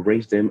 and I will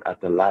raise them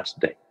at the last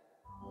day.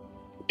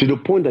 To the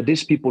point that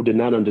these people did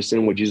not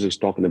understand what Jesus is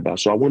talking about.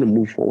 So I want to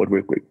move forward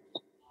real quick.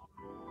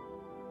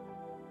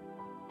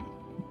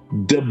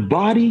 The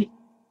body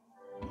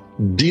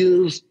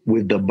deals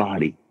with the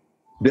body.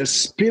 The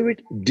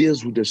spirit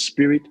deals with the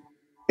spirit,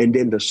 and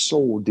then the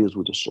soul deals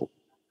with the soul.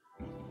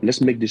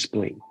 Let's make this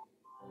plain.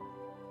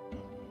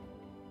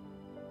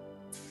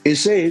 It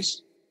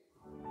says,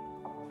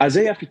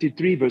 Isaiah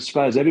 53 verse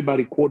 5,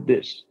 everybody quote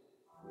this.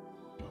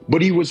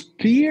 But he was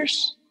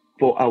pierced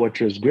for our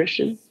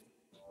transgression.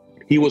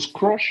 He was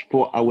crushed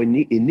for our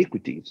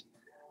iniquities.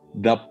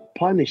 The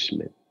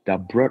punishment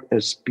that brought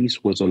us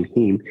peace was on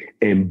him,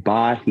 and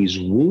by his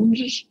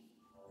wounds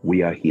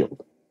we are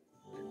healed.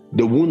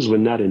 The wounds were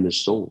not in the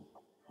soul.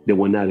 They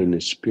were not in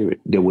the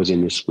spirit. They was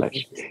in his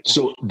flesh.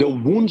 So the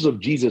wounds of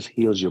Jesus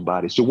heals your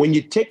body. So when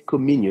you take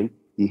communion,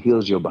 he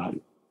heals your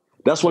body.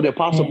 That's what the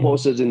Apostle Paul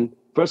says in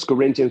 1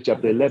 Corinthians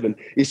chapter 11.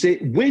 He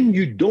said, when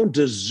you don't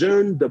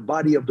discern the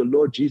body of the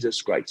Lord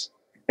Jesus Christ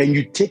and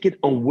you take it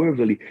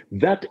unworthily,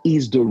 that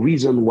is the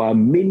reason why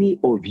many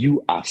of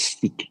you are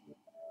sick.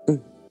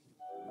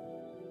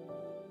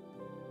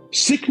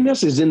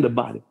 Sickness is in the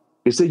body.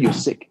 They say you're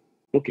sick.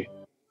 Okay.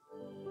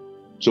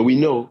 So we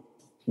know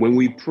when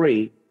we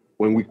pray,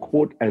 when we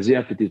quote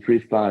Isaiah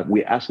 53:5,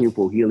 we're asking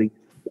for healing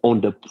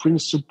on the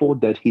principle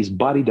that his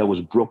body that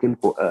was broken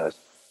for us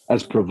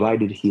has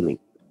provided healing.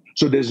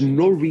 So there's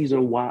no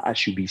reason why I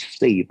should be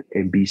saved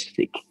and be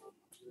sick.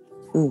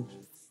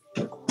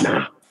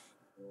 Nah.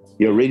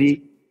 He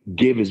already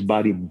gave his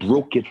body,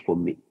 broke it for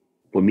me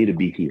to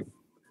be healed.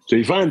 So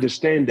if I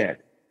understand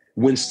that,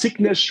 when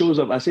sickness shows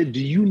up, I said, do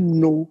you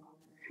know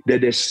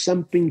that there's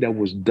something that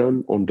was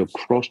done on the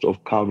cross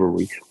of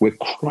Calvary where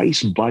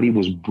Christ's body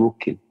was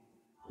broken?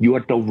 You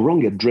are at the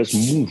wrong address.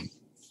 Move.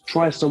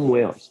 Try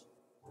somewhere else.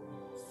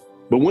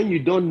 But when you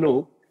don't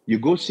know, you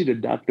go see the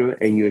doctor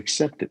and you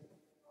accept it.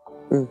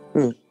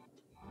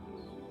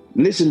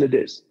 Listen to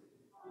this.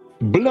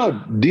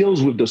 Blood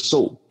deals with the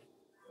soul.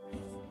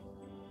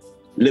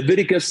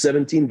 Leviticus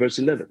 17 verse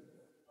 11.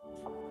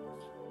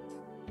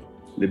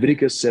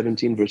 Leviticus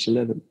 17 verse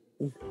 11.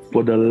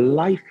 For the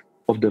life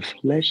of the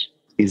flesh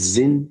is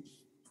in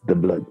the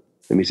blood.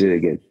 Let me say it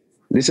again.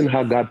 Listen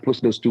how God puts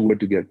those two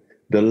words together.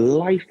 The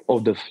life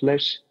of the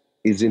flesh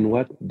is in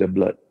what? The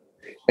blood.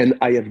 And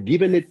I have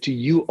given it to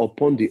you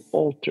upon the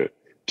altar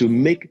to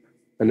make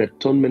an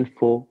atonement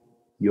for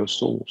your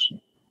souls.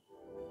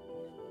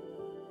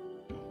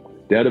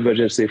 The other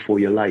version say for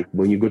your life.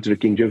 When you go to the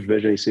King James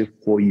Version, it says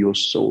for your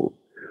soul.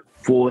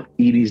 For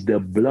it is the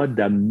blood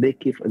that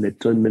maketh an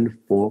atonement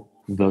for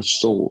the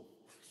soul.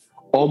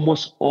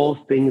 Almost all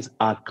things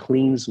are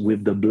cleansed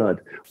with the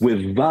blood.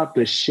 Without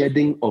the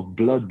shedding of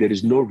blood, there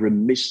is no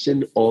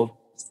remission of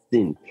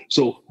sin.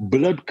 So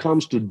blood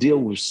comes to deal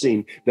with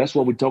sin. That's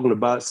what we're talking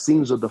about.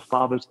 Sins of the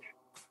fathers,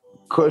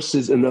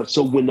 curses. And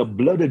so when the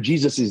blood of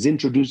Jesus is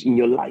introduced in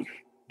your life,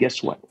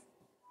 guess what?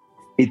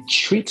 It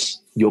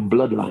treats your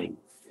bloodline.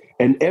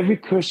 And every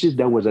curse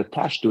that was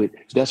attached to it,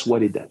 that's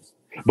what it does.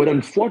 But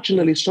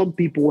unfortunately, some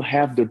people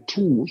have the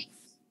tools,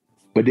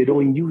 but they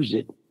don't use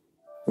it.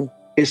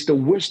 It's the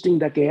worst thing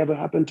that can ever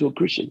happen to a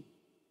Christian.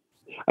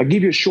 I'll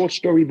give you a short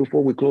story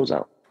before we close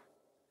out.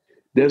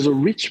 There's a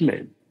rich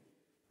man.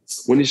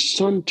 When his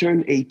son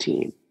turned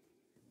 18,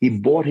 he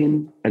bought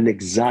him an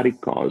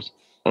exotic car.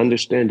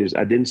 Understand this.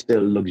 I didn't say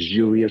a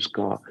luxurious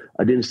car.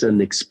 I didn't say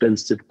an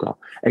expensive car.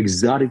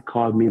 Exotic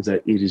car means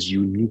that it is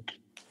unique.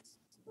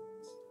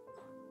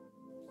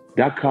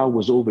 That car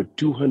was over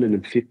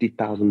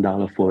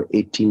 $250,000 for an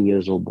 18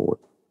 years old boy.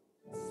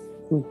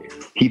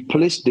 He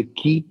placed the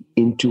key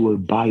into a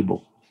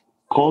Bible,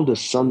 called the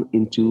son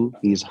into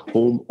his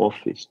home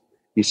office.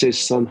 He says,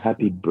 son,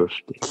 happy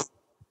birthday.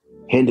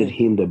 Handed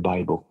him the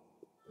Bible.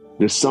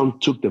 The son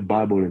took the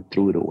Bible and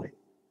threw it away.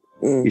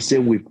 He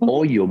said, with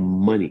all your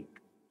money,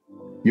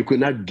 you could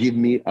not give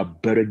me a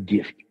better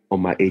gift on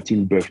my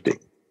 18th birthday.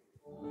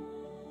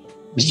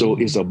 So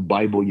it's a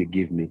Bible you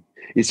give me.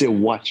 He said,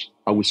 watch,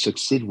 I will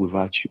succeed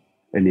without you.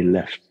 And he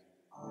left.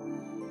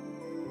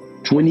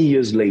 20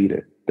 years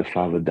later, the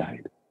father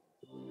died.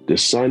 The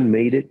son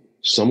made it.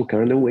 some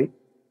kind of way.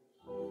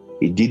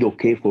 He did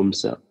okay for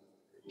himself.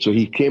 So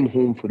he came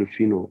home for the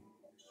funeral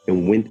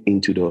and went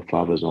into the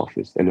father's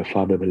office. And the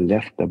father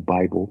left the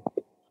Bible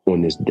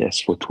on his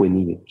desk for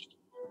 20 years.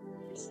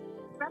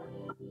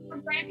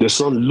 The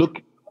son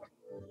looked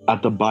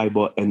at the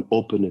Bible and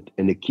opened it,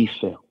 and the key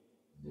fell.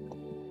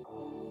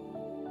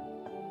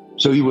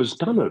 So he was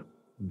kind of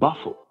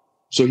baffled.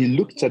 So he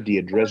looks at the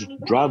address,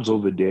 drives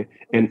over there,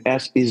 and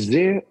asks, is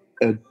there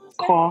a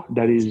car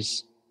that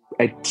is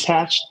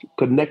attached,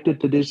 connected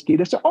to this key?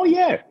 They said, oh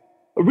yeah,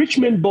 a rich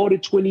man bought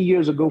it 20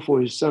 years ago for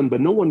his son,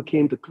 but no one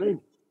came to claim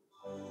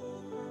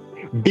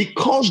it.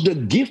 Because the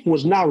gift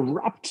was now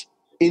wrapped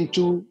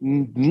into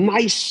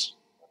nice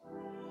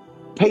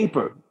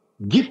paper,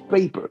 gift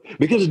paper,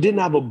 because it didn't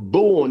have a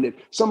bow on it.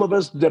 Some of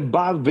us, they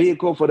buy a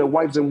vehicle for their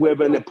wives and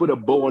whoever, and they put a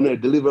bow on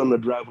it, deliver on the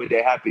driveway,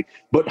 they're happy.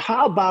 But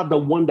how about the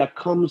one that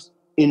comes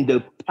in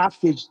the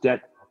package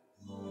that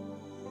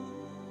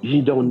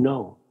you don't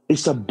know?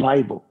 It's a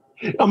Bible.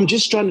 I'm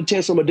just trying to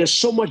tell somebody there's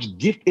so much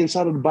gift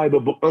inside of the Bible,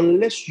 but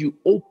unless you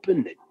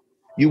open it,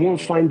 you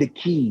won't find the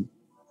key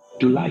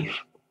to life.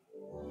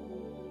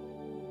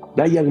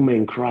 That young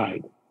man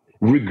cried,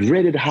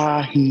 regretted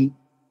how he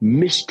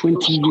missed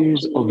 20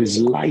 years of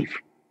his life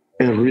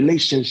and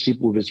relationship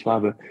with his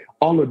father.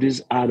 All of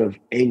this out of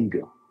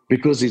anger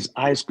because his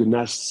eyes could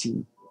not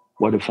see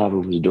what the father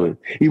was doing.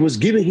 He was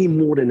giving him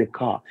more than a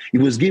car. He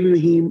was giving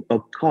him a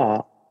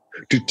car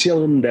to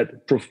tell him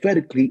that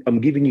prophetically, I'm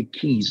giving you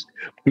keys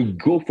to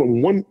go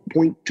from one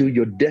point to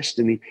your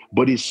destiny,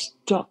 but he's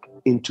stuck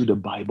into the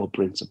Bible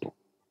principle.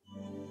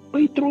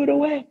 But he threw it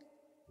away.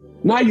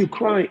 Now you're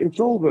crying, it's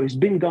over, it's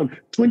been gone.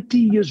 20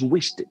 years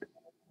wasted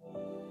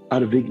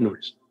out of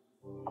ignorance.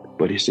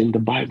 But it's in the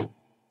Bible.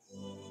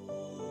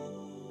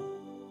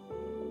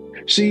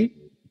 See,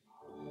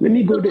 let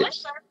me go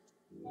this.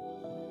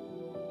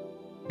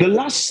 The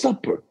Last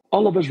Supper,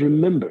 all of us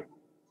remember,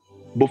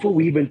 before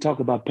we even talk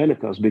about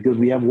Pentecost, because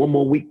we have one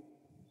more week.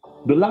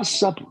 The Last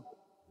Supper.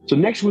 So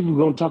next week, we're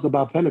going to talk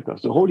about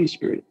Pentecost, the Holy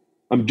Spirit.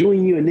 I'm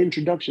doing you an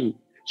introduction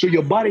so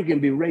your body can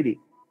be ready,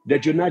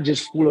 that you're not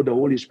just full of the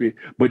Holy Spirit,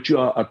 but you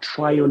are a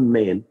triune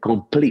man,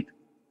 complete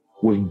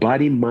with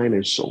body, mind,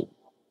 and soul.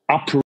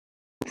 Operate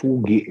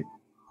full gear.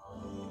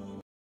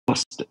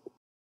 Busted.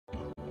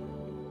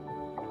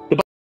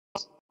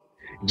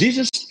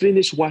 Jesus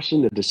finished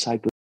washing the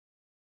disciples.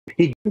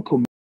 He didn't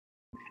come.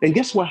 And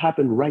guess what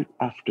happened right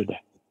after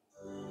that?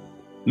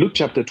 Luke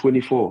chapter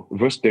 24,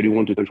 verse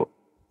 31 to 34.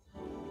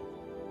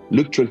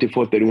 Luke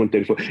 24, 31,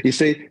 34. He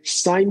said,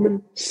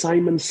 Simon,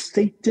 Simon,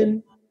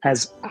 Satan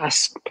has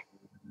asked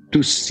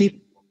to sift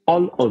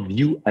all of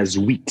you as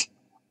wheat.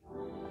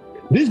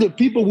 These are the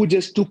people who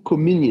just took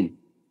communion.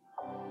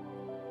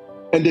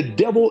 And the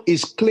devil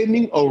is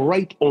claiming a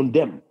right on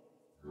them.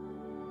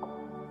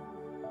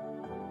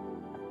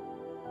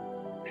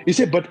 He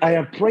said, but I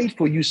have prayed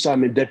for you,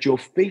 Simon, that your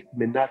faith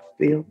may not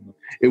fail.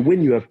 And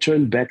when you have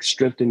turned back,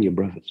 strengthen your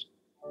brothers.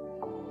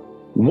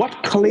 What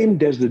claim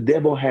does the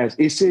devil have?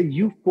 He said,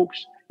 you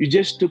folks, you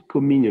just took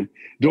communion.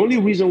 The only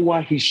reason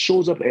why he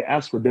shows up and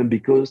asks for them,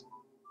 because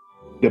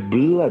the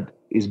blood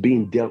is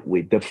being dealt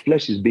with. The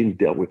flesh is being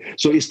dealt with.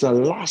 So it's the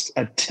last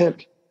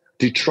attempt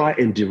to try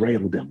and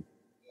derail them.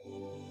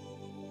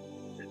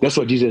 That's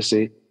what Jesus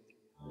said.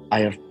 I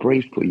have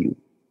prayed for you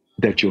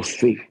that your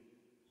faith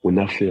will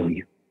not fail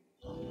you.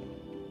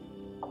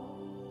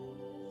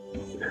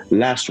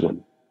 Last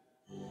one.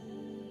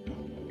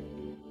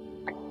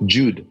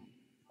 Jude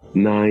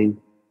 9.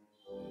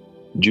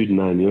 Jude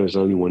 9. You know, it's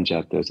only one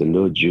chapter. So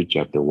no, Jude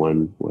chapter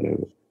 1,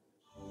 whatever.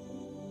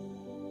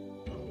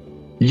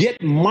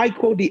 Yet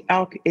Michael the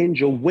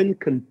archangel, when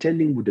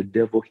contending with the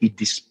devil, he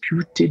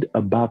disputed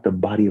about the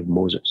body of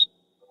Moses.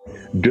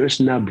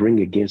 Durst not bring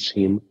against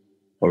him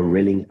a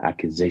railing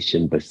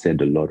accusation, but said,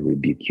 the Lord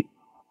rebuke you.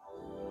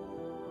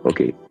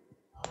 Okay.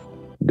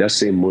 That's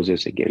same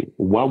Moses again.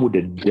 Why would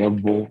the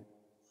devil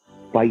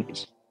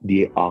fight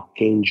the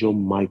archangel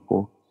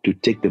Michael to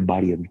take the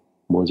body of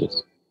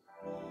Moses?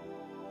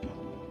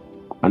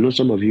 I know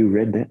some of you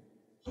read that.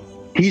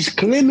 He's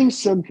claiming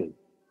something.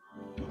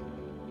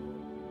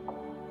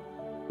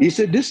 He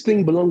said, this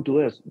thing belonged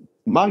to us.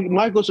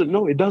 Michael said,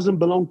 no, it doesn't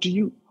belong to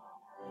you.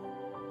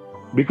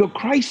 Because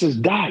Christ has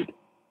died.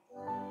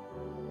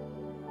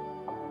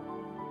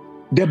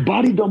 Their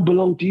body don't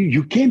belong to you.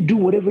 You can't do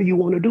whatever you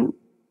want to do.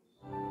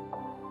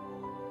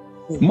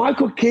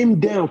 Michael came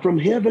down from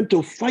heaven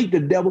to fight the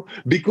devil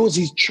because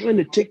he's trying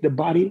to take the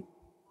body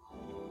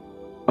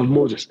of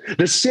Moses.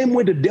 The same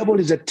way the devil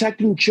is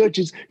attacking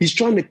churches, he's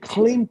trying to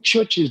claim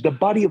churches, the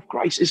body of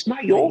Christ. It's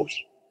not yours.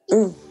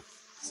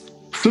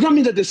 So that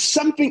means that there's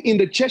something in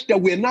the church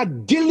that we're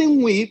not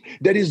dealing with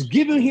that is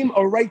giving him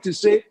a right to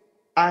say,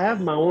 I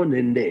have my own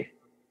in there.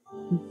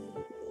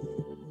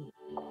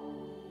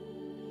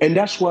 And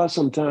that's why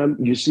sometimes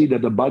you see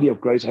that the body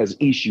of Christ has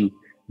issue.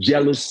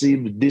 Jealousy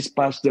with this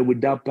pastor,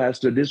 with that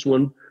pastor. This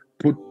one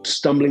put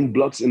stumbling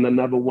blocks in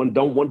another one.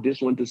 Don't want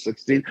this one to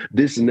succeed.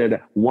 This and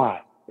that.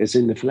 Why? It's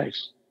in the flesh.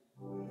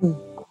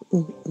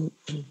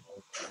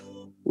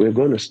 When We're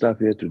going to stop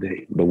here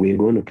today, but we're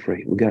going to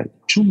pray. We got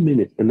 2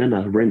 minutes, and then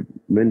I'll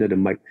render the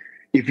mic.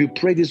 If you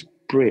pray this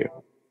prayer,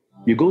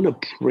 you're going to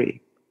pray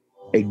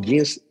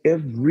against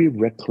every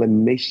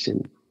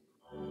reclamation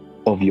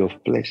of your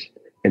flesh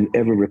and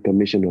every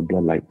reclamation of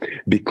bloodline,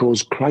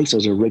 because Christ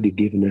has already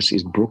given us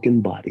his broken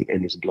body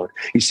and his blood.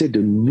 He said the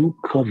new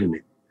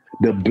covenant,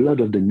 the blood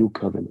of the new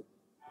covenant.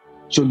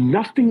 So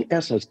nothing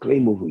else has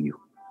claim over you.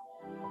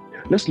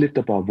 Let's lift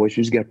up our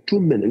voices. We got 2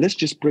 minutes. Let's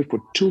just pray for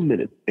 2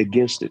 minutes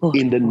against it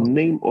in the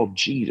name of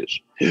Jesus.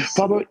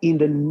 Father, in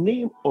the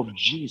name of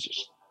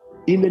Jesus,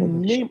 in the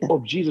name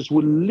of Jesus,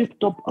 we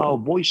lift up our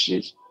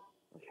voices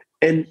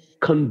and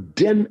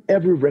condemn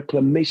every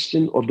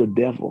reclamation of the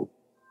devil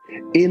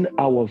in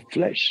our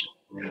flesh,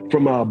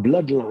 from our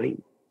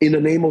bloodline, in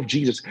the name of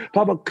Jesus.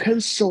 Father,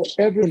 cancel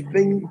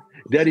everything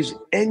that is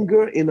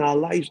anger in our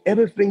lives,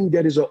 everything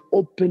that is an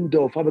open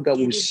door. Father God,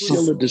 we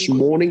seal it this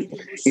morning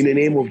in the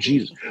name of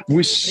Jesus.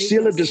 We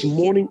seal it this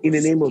morning in the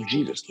name of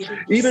Jesus.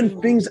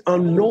 Even things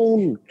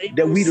unknown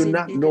that we do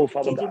not know,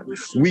 Father God,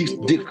 we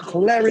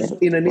declare it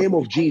in the name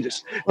of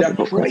Jesus, that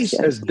Christ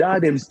has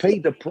died and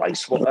paid the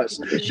price for us,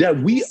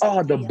 that we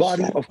are the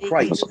body of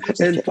Christ.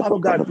 And Father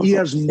God, he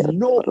has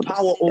no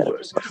power over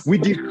us. We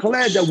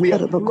declare that we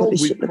are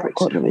clothed with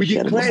Christ. We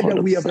declare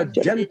that we have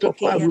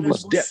identified with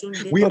his death.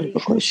 We have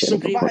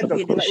crucified the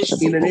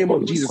flesh in the name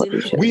of Jesus.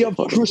 We have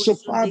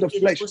crucified the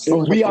flesh.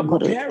 We are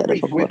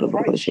buried with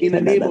Christ in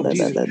the name of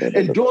Jesus.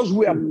 And those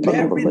who are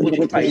buried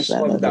with Christ,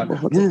 Father God,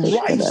 will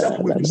rise up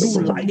with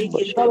new life.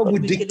 Father, we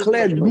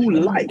declare new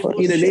life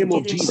in the name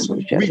of Jesus.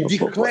 We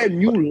declare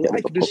new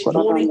life this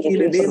morning in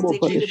the name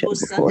of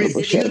Jesus. We're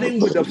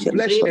dealing with the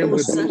flesh and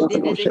with the blood.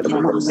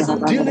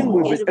 We're dealing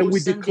with it, and we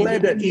declare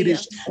that it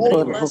is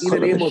over in the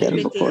name of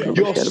Jesus.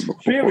 Your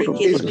spirit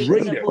is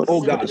greater,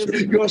 oh God.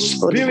 Your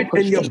spirit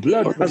and your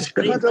blood has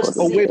cut us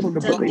away from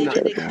the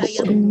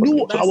bloodline.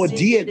 Renew our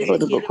DNA.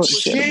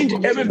 Change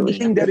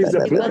everything that is a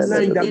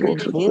bloodline that can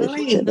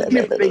claim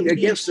anything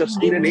against us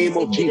in the name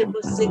of Jesus.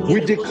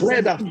 We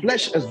declare that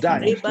flesh has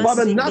died.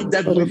 Father, not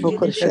that we feel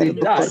that it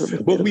died,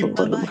 but we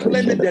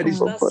proclaim it that is,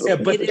 but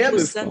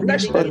every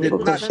flesh that did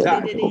not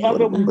die.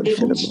 Father, we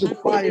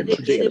crucify it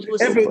today.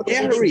 Every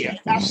area,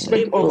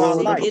 aspect of our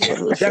life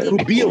that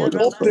could be an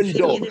open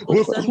door,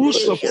 we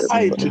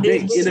crucify it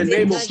today in the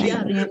name of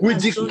Jesus. We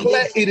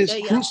declare it is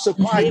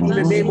crucified in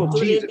the name of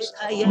Jesus.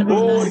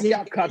 Oh,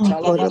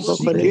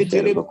 we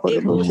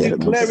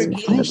declare it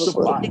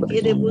crucified.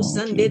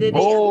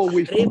 Oh,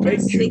 we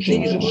thank you,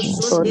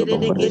 Jesus.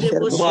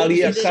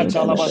 Maria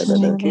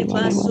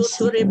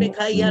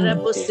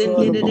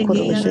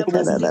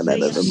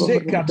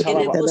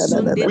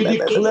we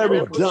declare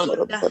it done.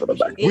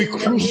 We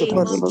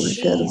crucify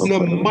in the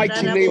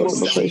mighty name of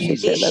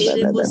Jesus.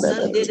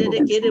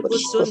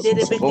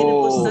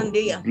 Oh,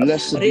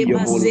 blessed be your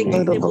holy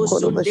name.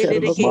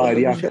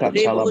 Maria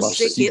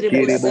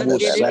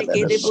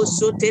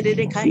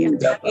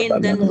in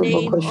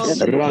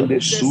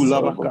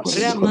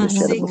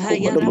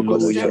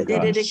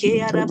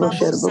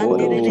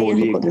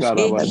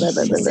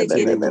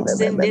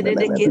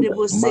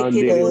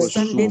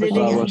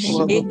the name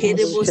of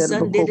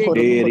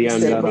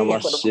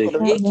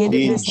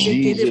in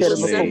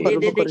Jesus' name.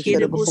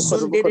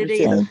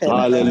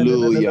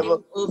 Hallelujah.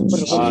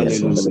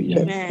 Hallelujah.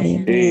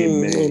 Amen.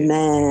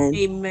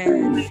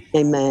 Amen.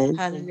 Amen.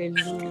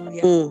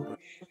 Hallelujah.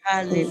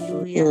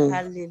 Hallelujah,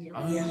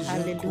 hallelujah,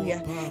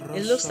 hallelujah.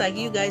 It looks like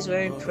you guys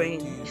weren't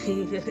praying.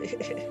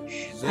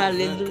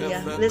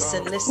 Hallelujah.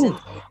 Listen.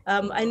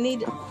 I'm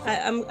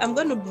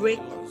going to break.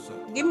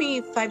 Give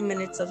me 5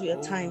 minutes of your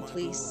time,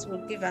 please.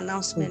 We'll give an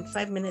announcement,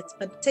 5 minutes,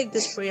 but take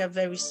this prayer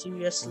very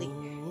seriously.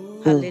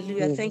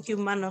 Hallelujah. Thank you,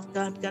 man of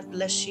God. God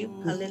bless you.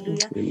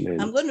 Hallelujah. Amen.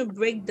 I'm going to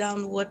break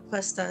down what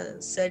Pastor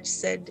Serge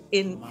said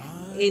in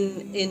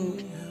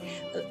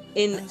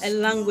a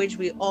language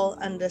we all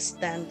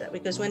understand,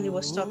 because when he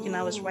was talking,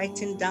 I was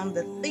writing down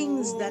the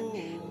things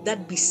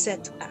that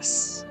beset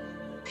us: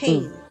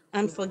 pain,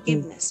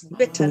 unforgiveness,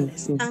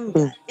 bitterness,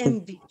 anger,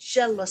 envy,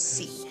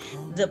 jealousy,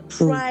 the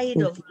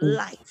pride of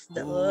life,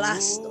 the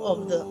lust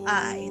of the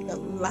eye, the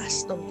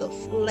lust of the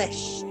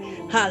flesh.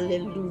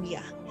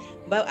 Hallelujah.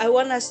 But I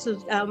want us to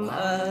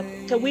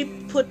can we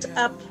put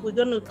up, we're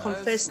going to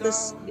confess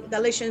this,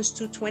 Galatians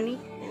 2:20.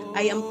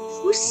 I am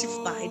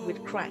crucified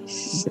with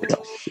Christ.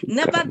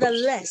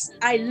 Nevertheless,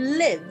 I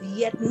live,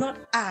 yet not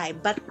I,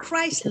 but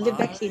Christ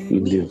liveth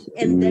in me.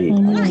 And the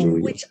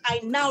life which I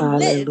now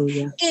live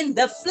in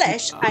the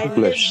flesh, I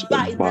live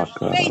by the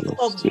faith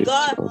of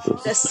God,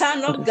 the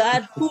Son of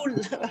God, who,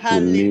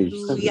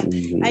 hallelujah.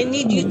 I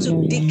need you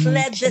to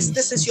declare this.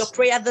 This is your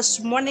prayer this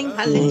morning.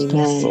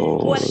 Hallelujah.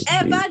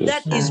 Whatever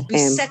that is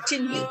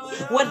besetting you,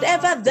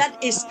 whatever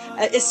that is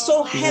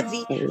so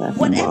heavy,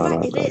 whatever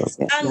it is,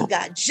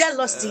 anger,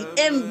 jealousy,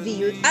 jealousy,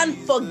 envy,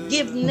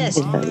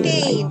 unforgiveness,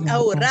 pain.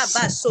 Oh,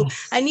 Rabba. So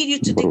I need you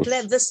to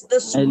declare this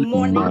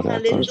morning.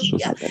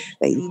 Hallelujah.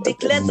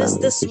 Declare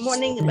this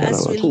morning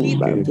as we leave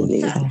the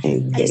altar.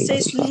 I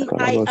say,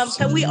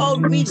 can we all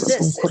read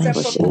this? It's a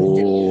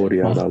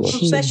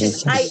confession.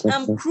 I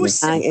am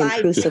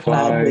crucified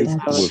with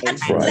that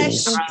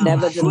flesh,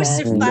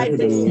 crucified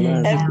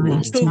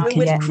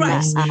with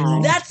Christ.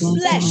 That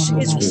flesh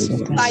is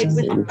crucified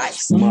with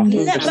Christ.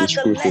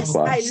 Nevertheless,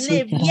 I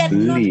live, yet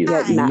not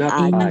I,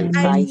 but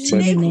I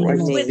live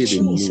with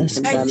Jesus.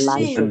 I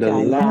live,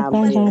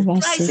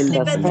 Christ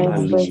liveth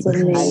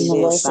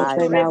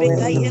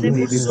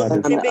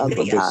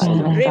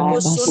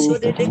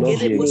in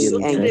me.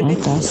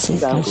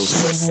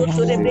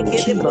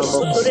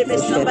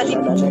 Somebody,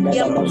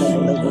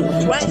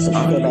 Christ,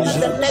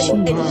 nevertheless,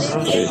 I live,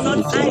 yet not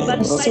I, but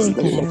Christ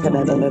liveth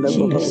in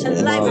me. The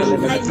life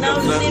I now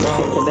live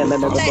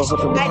flesh,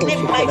 I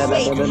live by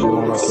faith.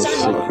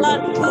 Son of God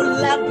who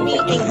loved me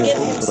and gave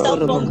himself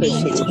for me.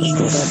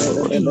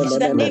 In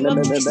the name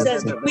of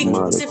Jesus, we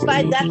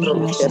crucify that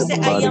flesh. Say,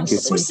 I am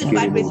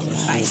crucified with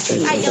Christ.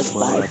 I am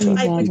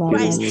crucified with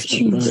Christ.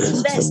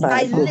 Nevertheless,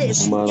 I live,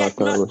 yet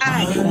not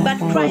I, but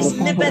Christ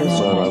liveth in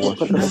me.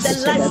 The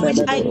life which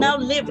I now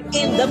live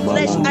in the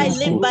flesh, I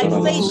live by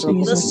faith.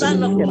 The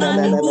Son of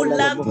Man who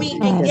loved me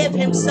and gave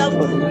himself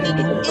for me.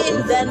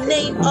 In the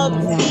name of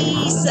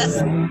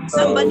Jesus.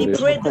 Somebody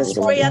pray this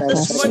prayer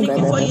this morning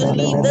before you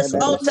leave this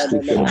altar.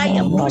 I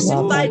am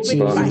crucified with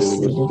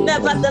Christ.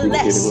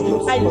 Nevertheless,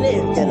 I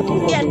live,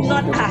 yet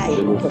not I,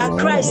 but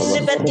Christ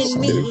liveth in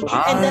me.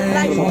 And the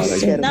life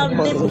which I now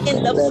live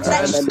in the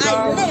flesh, I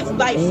live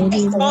by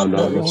faith on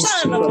the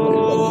Son of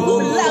God who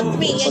loved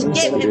me and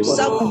gave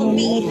himself for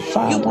me.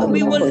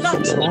 We will not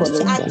be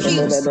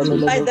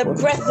accused by the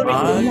brethren.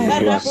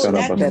 The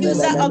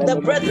accuser of the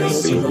brethren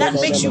that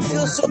makes you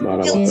feel so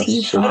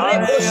guilty.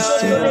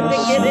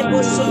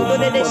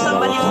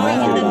 Somebody pray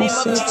in the name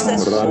of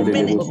Jesus for a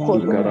minute.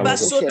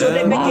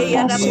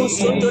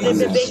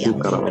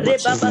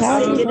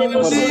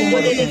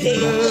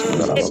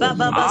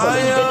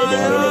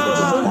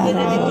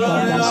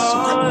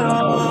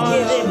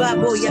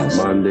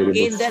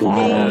 In the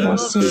name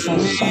of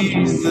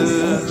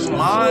Jesus.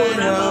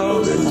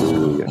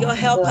 Your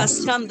help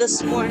has come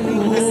this morning.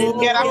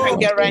 Get up and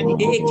get ready.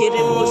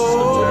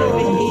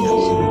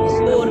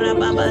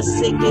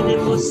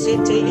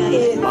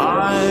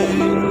 My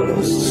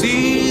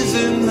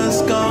season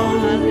has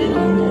come.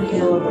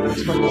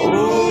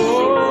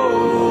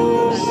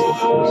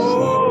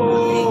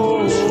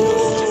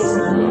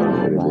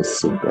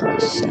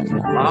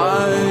 My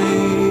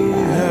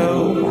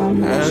help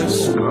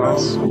has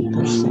come.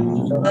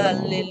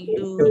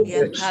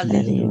 Hallelujah,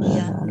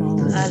 hallelujah,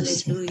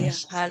 hallelujah,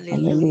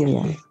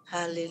 hallelujah,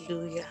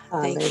 hallelujah.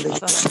 Thank you,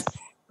 Father,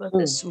 for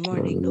this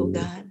morning, oh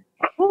God.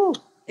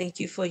 Thank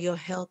you for your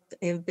help,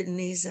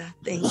 Ebenezer.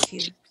 Thank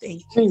you,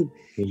 thank you.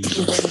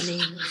 In the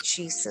name of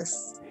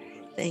Jesus.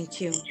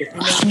 Thank you. I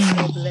know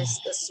you're all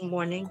blessed this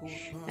morning.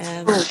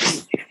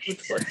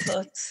 Good for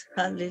thought.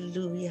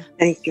 Hallelujah.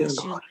 Thank you,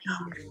 As you Lord.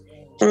 leave,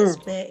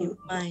 just bear in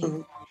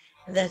mind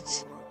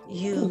that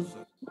you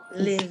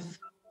live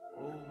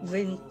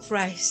in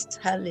Christ.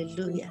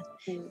 Hallelujah.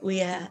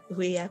 We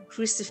are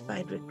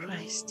crucified with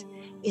Christ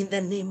in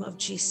the name of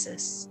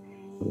Jesus.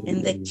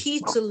 And the key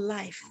to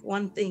life,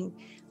 one thing,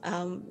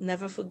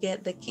 never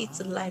forget, the key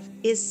to life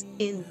is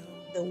in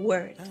the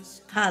word.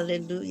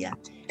 Hallelujah.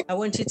 I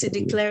want you to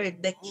declare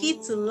it. The key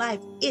to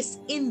life is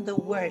in the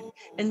word.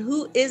 And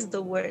who is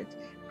the word?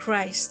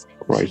 Christ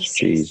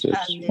Jesus.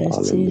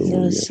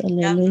 Hallelujah.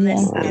 God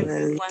bless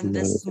everyone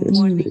this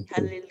morning.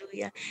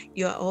 Hallelujah.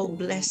 You are all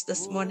blessed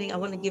this morning. I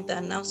want to give the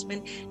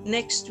announcement.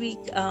 Next week,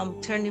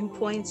 turning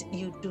points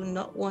you do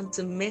not want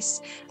to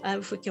miss.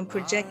 If we can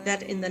project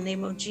that in the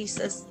name of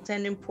Jesus.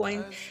 Turning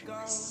point,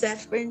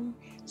 suffering,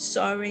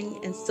 soaring,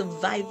 and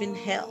surviving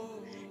hell.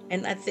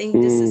 And I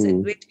think this is a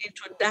great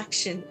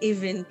introduction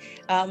even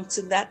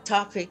to that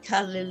topic.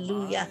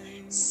 Hallelujah.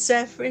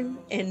 Suffering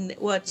and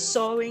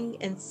soaring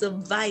and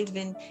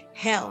surviving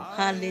hell.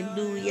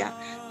 Hallelujah.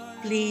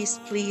 Please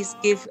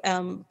give,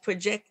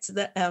 project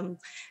the,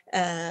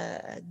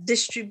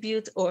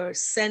 distribute or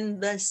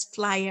send this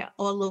flyer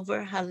all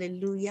over.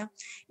 Hallelujah.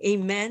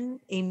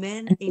 Amen.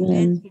 Amen.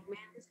 Amen.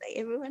 Amen.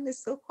 Everyone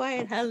is so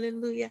quiet.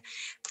 Hallelujah.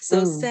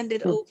 So send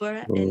it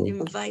over and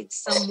invite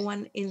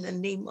someone in the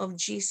name of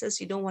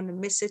Jesus. You don't want to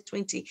miss it.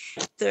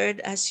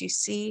 23rd, as you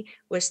see,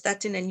 we're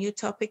starting a new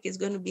topic. It's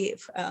going to be,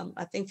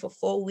 I think, for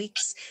 4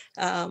 weeks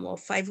or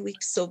 5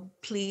 weeks. So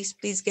please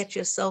get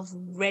yourself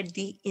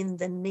ready in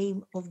the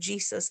name of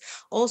Jesus.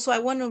 Also, I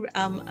want to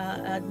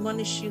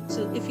admonish you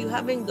to, if you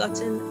haven't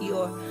gotten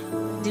your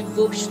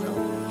devotional,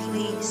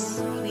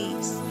 please.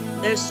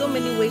 There's so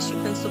many ways you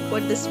can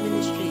support this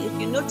ministry. If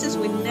you notice,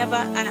 we never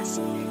ask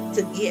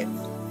to give.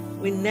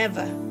 We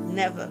never.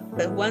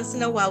 But once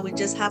in a while, we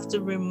just have to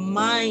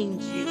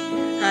remind you.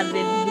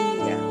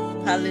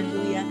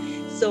 Hallelujah.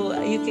 So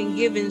you can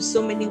give in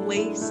so many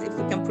ways if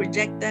we can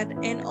project that.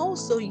 And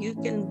also you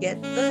can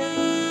get the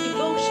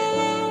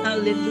devotion.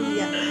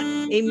 Hallelujah.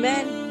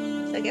 Amen.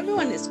 It's like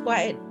everyone is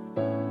quiet.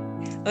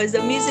 Or is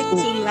the music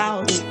too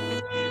loud?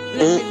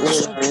 Let me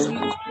stop the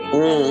music.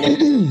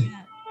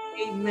 Hallelujah.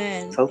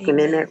 Amen. Soaking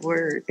in that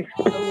word.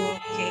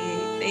 Okay,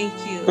 thank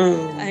you.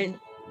 And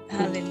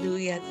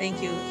hallelujah.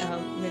 Thank you,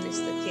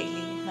 Minister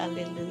Kaylee.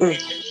 Hallelujah.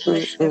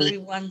 Bless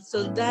everyone.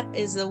 So that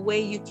is a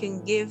way you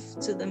can give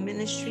to the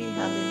ministry.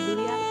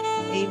 Hallelujah.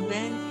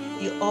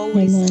 Amen. You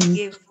always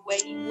give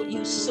where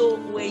you sow,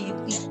 where you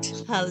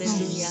eat.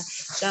 Hallelujah.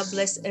 God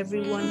bless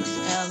everyone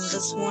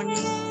this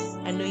morning.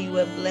 I know you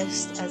were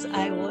blessed as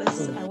I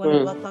was. I want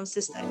to welcome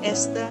Sister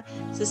Esther,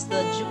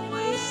 Sister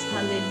Joyce,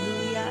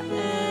 hallelujah,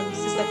 and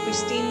Sister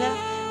Christina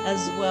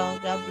as well.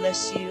 God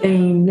bless you.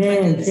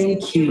 Amen.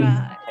 Thank you.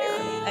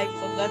 I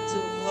forgot to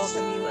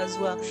welcome you as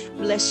well.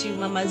 Bless you,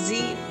 Mama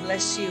Z.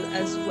 Bless you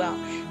as well.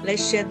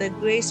 Let's share the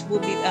grace. We'll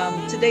be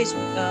today's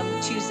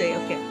Tuesday.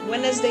 Okay,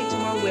 Wednesday.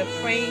 Tomorrow we're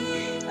praying,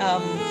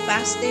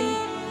 fasting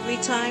 3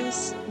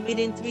 times,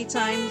 meeting 3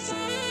 times,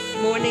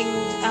 morning,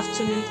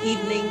 afternoon,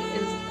 evening.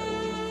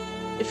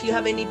 If you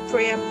have any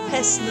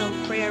personal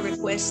prayer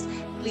requests,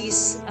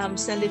 please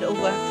send it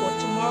over for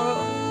tomorrow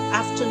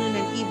afternoon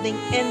and evening,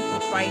 and for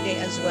Friday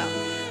as well.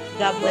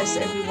 God bless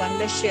everyone.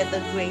 Let's share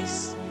the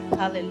grace.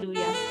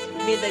 Hallelujah.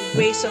 May the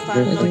grace of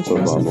our Lord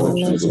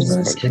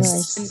Jesus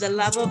Christ and the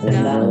love of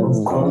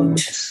God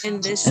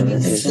and the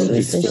sweet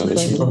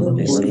fellowship of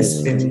the Holy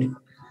Spirit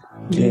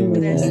be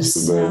with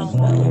us now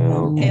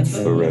and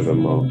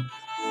forevermore.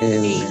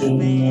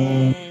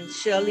 Amen.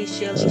 Surely,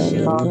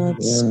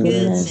 God's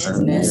goodness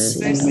and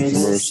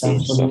mercy shall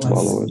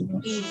follow us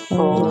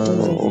all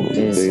the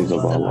days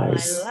of our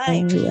lives.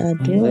 And we are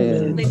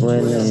dwelling in the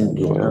presence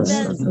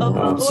of the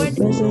Lord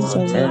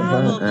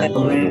forever.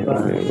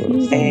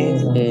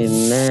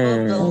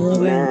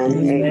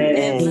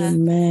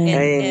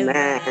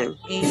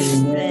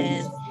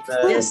 Amen.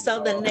 Just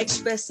tell the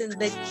next person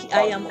that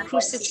I am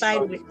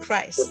crucified with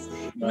Christ.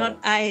 Not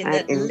I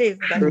that live,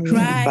 but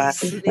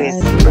Christ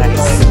lives.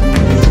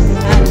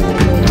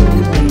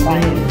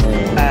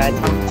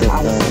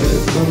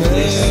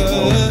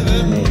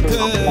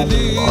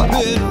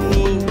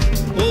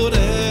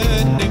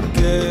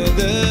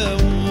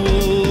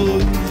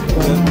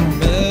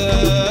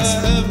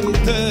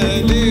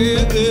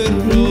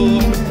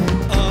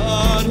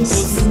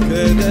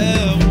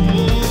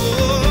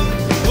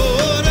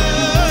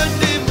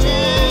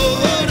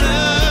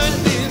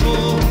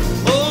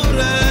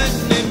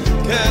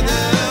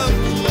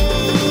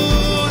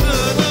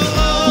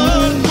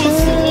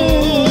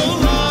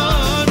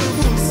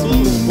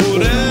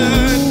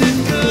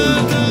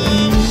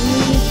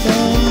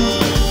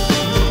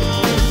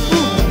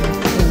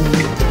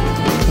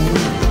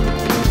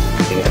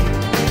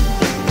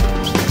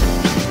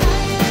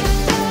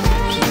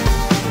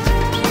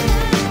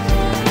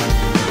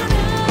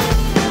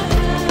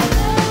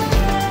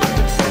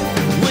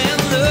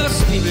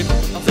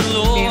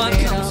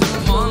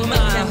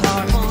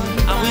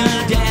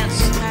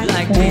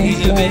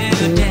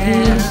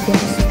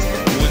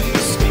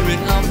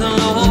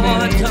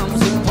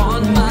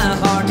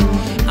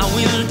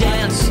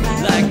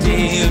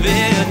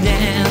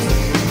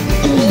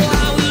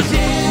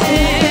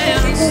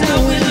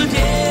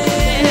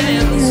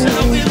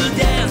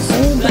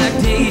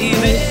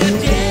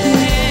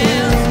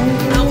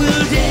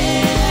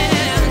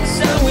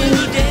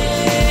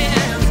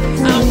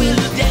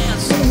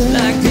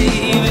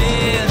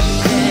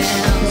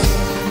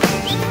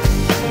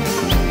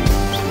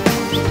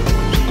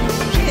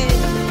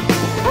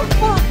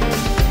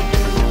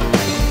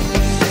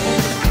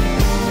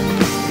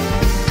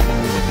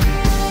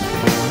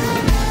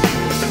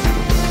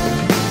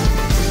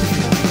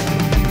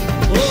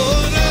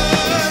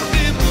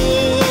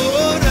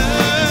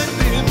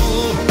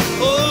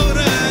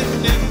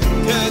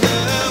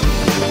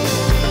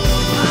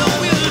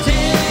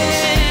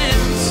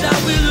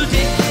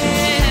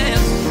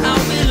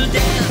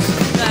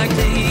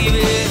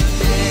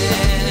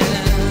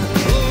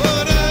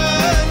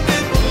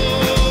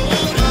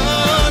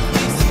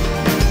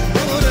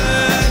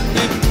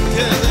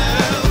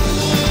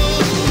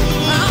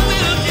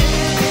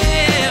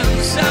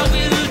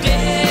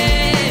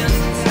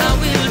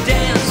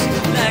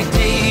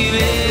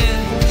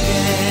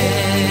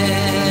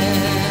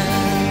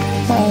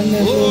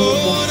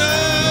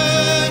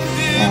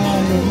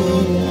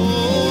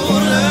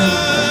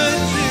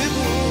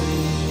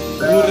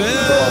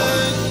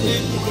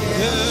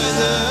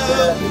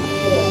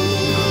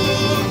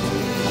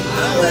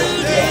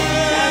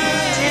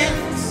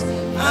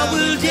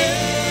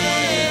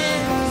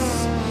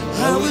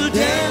 I will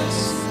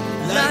dance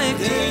like